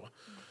släppet då.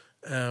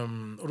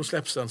 Och då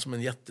släpps den som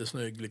en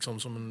jättesnygg, liksom,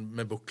 som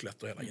med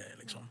bucklet och hela grejen.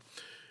 Liksom.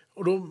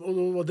 Och då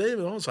var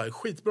David så här,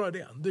 skitbra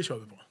idé, det kör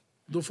vi på.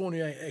 Då får ni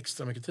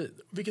extra mycket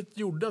tid. Vilket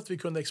gjorde att vi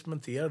kunde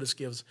experimentera. Det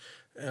skrevs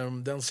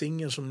den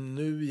singeln som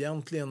nu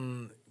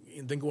egentligen,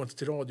 den går inte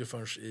till radio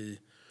förrän i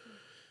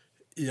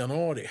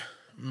januari.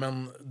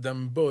 Men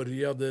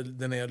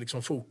den är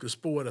liksom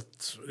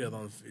fokusspåret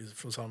redan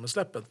från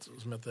samhällssläppet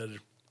som heter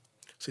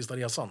Sista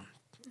resan.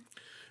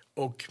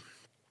 Och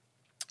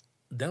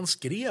den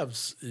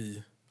skrevs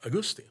i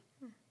augusti.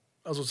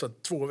 Alltså så här,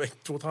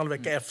 2,5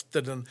 veckor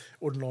efter den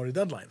ordinarie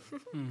deadline.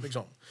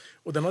 Liksom.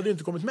 Och den hade ju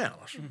inte kommit med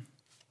annars.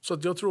 Så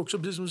att jag tror också,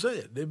 precis som du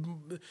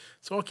säger,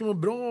 saker mår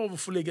bra av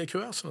att få ligga i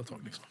kuvösen ett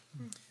tag. Liksom.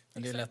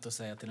 Men det är lätt att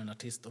säga till en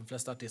artist. De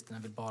flesta artisterna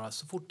vill bara,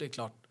 så fort det är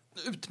klart,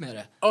 ut med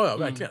det. Ja,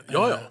 verkligen.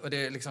 Ja. Och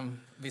det är liksom,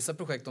 vissa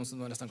projekt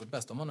som har nästan gått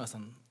bäst, de har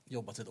nästan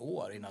jobbat ett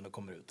år innan de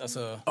kommer ut.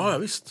 Alltså, ja,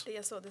 visst. Det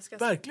är så, det ska,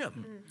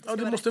 verkligen.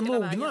 Det måste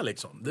mogna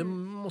liksom. Det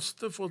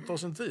måste få ta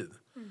sin tid.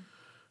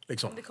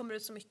 Liksom. Det kommer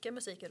ut så mycket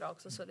musik idag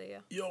också. Så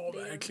det, ja,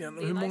 det verkligen.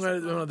 Det är hur nice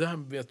många, det här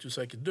vet ju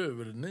säkert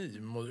du eller ni.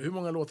 Hur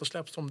många låtar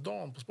släpps om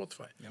dagen på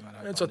Spotify? Ja, men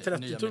det är så 30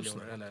 000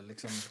 miljoner, eller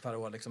liksom per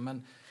år. Liksom.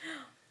 Men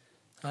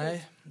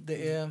nej,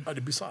 det är... Ja, det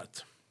är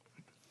bisarrt.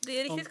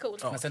 Det är riktigt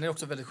coolt. Men sen är det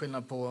också väldigt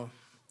skillnad på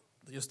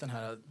just den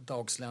här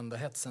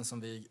dagslända-hetsen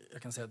som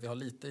jag kan säga att vi har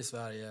lite i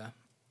Sverige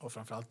och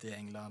framförallt i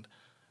England.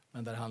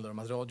 Men där det handlar om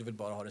att radio vill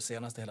bara ha det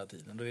senaste hela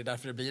tiden. Och det är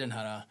därför det blir den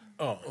här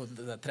och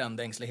den där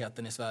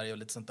trendängsligheten i Sverige och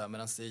lite sånt där.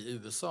 Medan i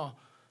USA,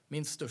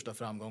 min största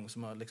framgång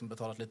som har liksom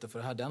betalat lite för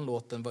det här, den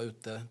låten var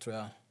ute, tror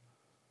jag,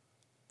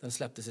 den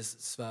släpptes i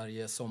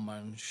Sverige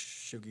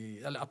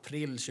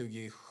april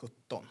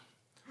 2017.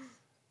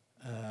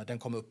 Den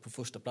kom upp på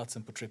första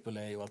platsen på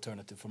AAA och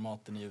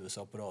alternative-formaten i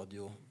USA på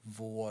radio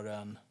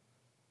våren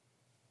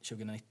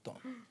 2019.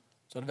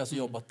 Så hade vi alltså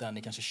jobbat den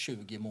i kanske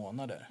 20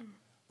 månader.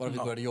 Bara vi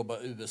började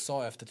jobba i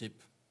USA efter typ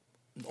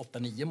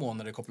 8-9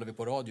 månader kopplade vi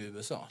på radio i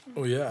USA.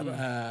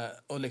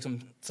 Och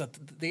liksom, så att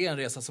det är en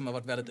resa som har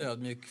varit väldigt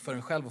ödmjuk för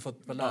en själv och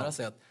fått lära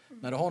sig att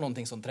när du har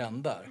någonting som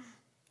trendar,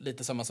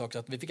 lite samma sak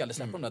att vi fick aldrig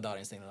släppa de där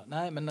Darin-singlarna.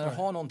 Nej, men när du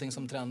har någonting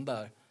som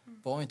trendar,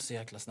 var inte så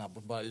jäkla snabb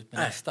och bara ut med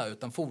nästa,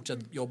 utan fortsätt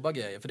jobba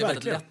grejer. För det är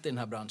väldigt lätt i den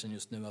här branschen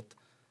just nu att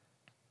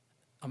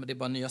men det är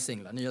bara nya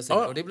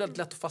singlar. Och det blir lätt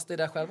att fastna i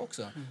det själv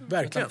också.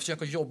 Verkligen.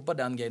 Försöka jobba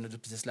den grejen och du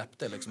precis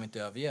släppte, liksom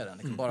inte överge den.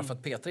 Liksom bara för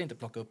att Petra inte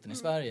plockar upp den i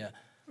Sverige.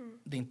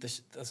 Det är inte,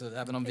 alltså,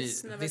 även om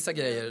vissa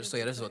grejer så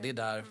är det så. Det är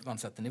där man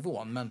sätter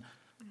nivån. Men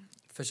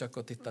försök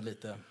att titta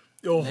lite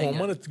längre. Har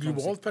man ett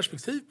globalt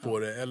perspektiv på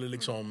det, eller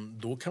liksom,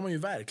 då kan man ju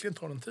verkligen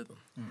ta den tiden.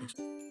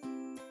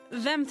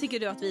 Vem tycker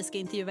du att vi ska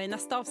intervjua i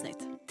nästa avsnitt?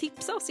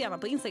 Tipsa oss gärna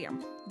på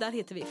Instagram. Där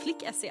heter vi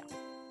Flick&quot.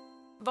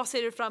 Vad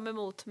ser du fram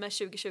emot med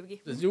 2020?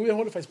 Jo, jag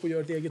håller faktiskt på att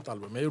göra ett eget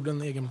album. Jag gjorde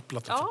en egen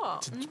platta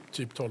för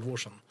typ 12 år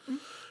sedan.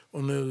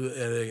 Och nu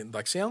är det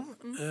dags igen.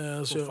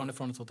 Fortfarande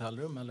från ett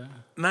hotellrum, eller?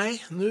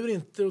 Nej, nu är det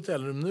inte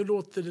hotellrum. Nu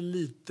låter det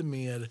lite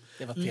mer...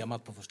 Det var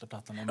temat på första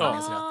plattan, om jag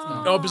minns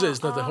rätt. Ja, precis.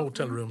 Det heter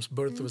Hotel Rooms,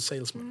 Birth of a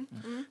Salesman.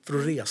 För då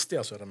reste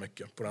jag så här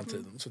mycket på den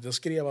tiden. Så jag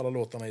skrev alla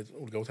låtarna i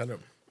olika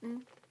hotellrum.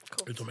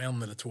 Utom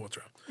 1 eller 2,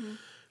 tror jag.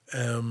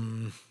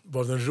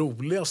 Var den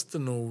roligaste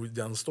nog,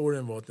 den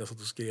storyn var att jag satt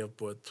och skrev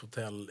på ett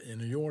hotell i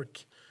New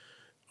York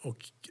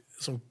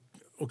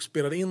och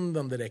spelade in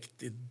den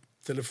direkt i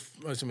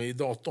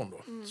datorn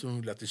då,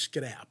 som lät i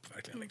skräp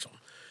verkligen liksom.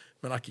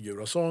 Men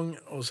Akigura-sång,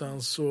 och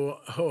sen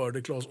så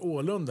hörde Claes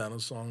Åhlund den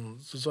och så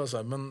sa jag så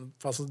här, men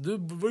fast det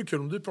var ju kul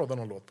om du pratade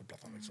någon låt på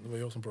plattan liksom. Det var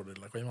jag som pratade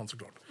hela skivan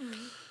såklart.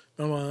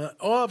 Men man,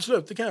 ja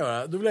absolut, det kan jag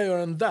göra. Då vill jag göra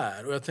den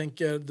där. Och jag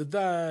tänker, det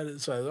där,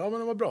 så här, ja men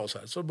det var bra så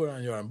här. Så började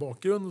han göra en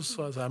bakgrund och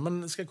så här,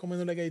 men ska jag komma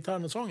in och lägga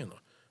gitarren och sången då?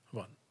 Jag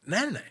bara,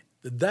 nej,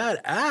 det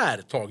där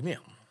är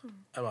tagningen.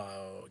 Jag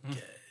bara,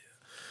 okej.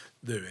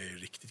 Du är ju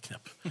riktigt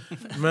knäpp.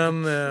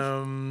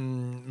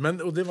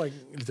 men, och det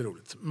var lite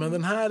roligt. Men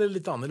den här är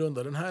lite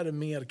annorlunda. Den här är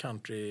mer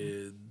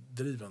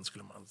country-driven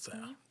skulle man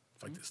säga,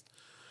 faktiskt.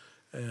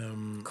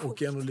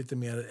 Och är nog lite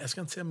mer, jag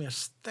ska inte säga mer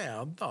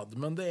städad,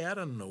 men det är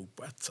den nog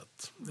på ett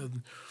sätt.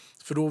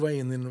 För då var jag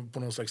inne på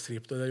någon slags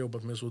tripp där jag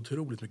jobbat med så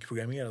otroligt mycket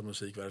programmerad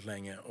musik väldigt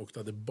länge, och det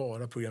hade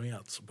bara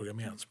programmerats.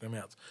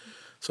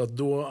 Så att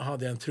då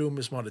hade jag en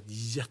trummis som hade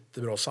ett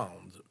jättebra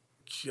sound.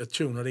 Jag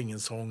tunade ingen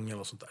sång eller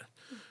något sånt där.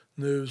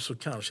 Nu så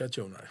kanske jag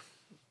tunar.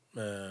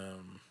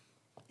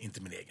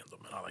 Inte min egen då,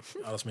 men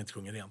alla som inte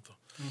sjunger rent då.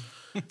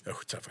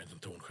 Jag träffar inte en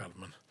ton själv,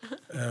 men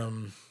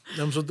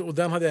och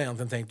den hade jag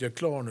egentligen tänkt göra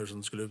klar nu, så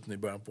den skulle ut i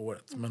början på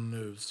året. Men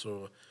nu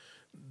så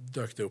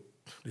dök det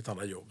upp lite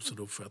andra jobb, så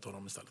då får jag ta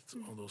dem istället.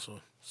 Och då så,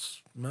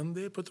 men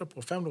det puttrar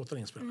på 5 låtar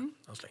inspelade.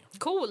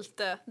 Coolt!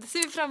 Det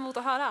ser vi fram emot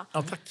att höra.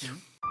 Ja, tack.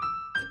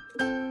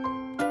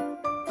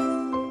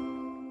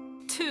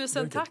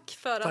 Tusen tack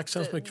för att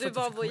du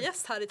var vår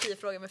gäst här i 10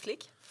 frågor med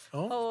Flick. Ja.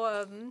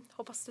 Och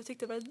hoppas du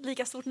tyckte det var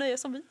lika stort nöje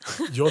som vi.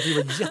 Ja,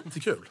 det var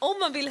jättekul. Om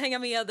man vill hänga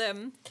med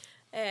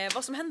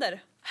vad som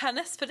händer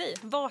härnäst för dig,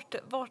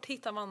 vart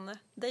hittar man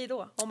dig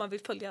då? Om man vill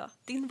följa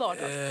din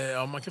vardag?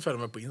 Ja, man kan följa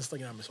mig på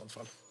Instagram i sånt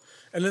fall.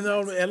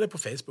 Eller på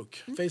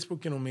Facebook.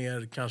 Facebook är nog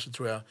mer, kanske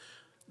tror jag.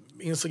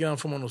 Instagram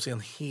får man nog se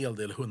en hel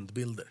del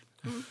hundbilder.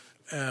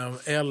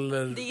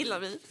 Eller, det gillar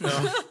vi.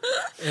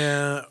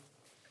 Ja.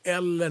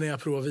 Eller när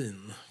jag provar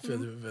vin, för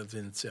jag är väldigt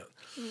vinintresserad.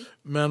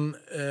 Men,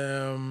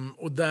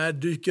 och där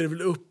dyker det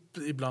väl upp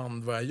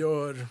ibland vad jag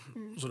gör.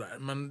 Och sådär.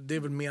 Men det är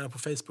väl mer på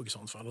Facebook i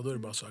sånt fall. Och då är det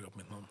bara att söka på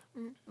mitt namn.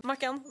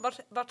 Mackan,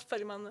 vart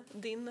följer man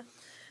din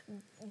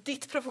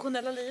ditt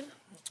professionella liv?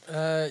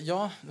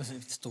 Ja,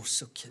 stor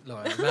suck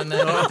la jag. Men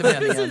det var inte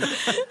meningen.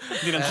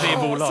 Dina 3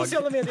 bolag.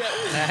 Sociala medier.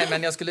 Nej,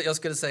 men jag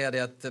skulle säga det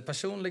att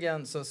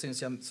personligen så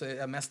är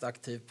jag mest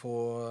aktiv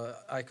på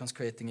Icons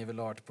Creating Evil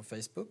Art på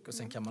Facebook. Och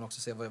sen kan man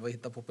också se vad jag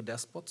hittar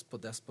på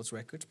Despots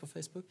Records på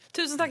Facebook.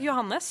 Tusen tack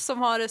Johannes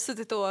som har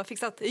suttit och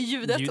fixat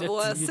ljudet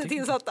och sett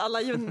till så att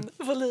alla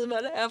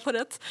ljudvolymer är på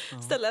rätt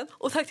ställen.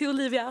 Och tack till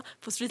Olivia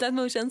på Streetlight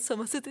Motion som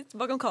har suttit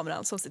bakom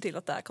kameran som ser till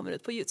att det här kommer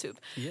ut på YouTube.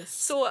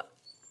 Yes. Så,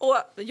 och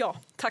ja,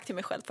 tack till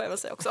mig själv får jag väl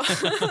säga också.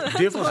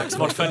 Det får sagt.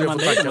 Vart följer man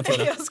dig?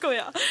 Jag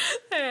skojar.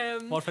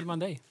 Var följer man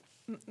dig?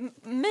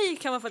 Mig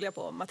kan man följa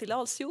på Matilda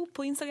Aldsjö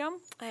på Instagram.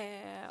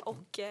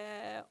 Och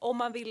om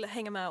man vill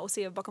hänga med och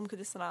se bakom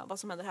kulisserna vad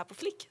som händer här på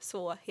Flick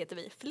så heter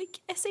vi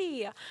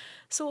Flick.se.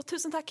 Så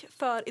tusen tack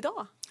för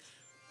idag.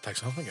 Tack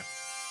så mycket.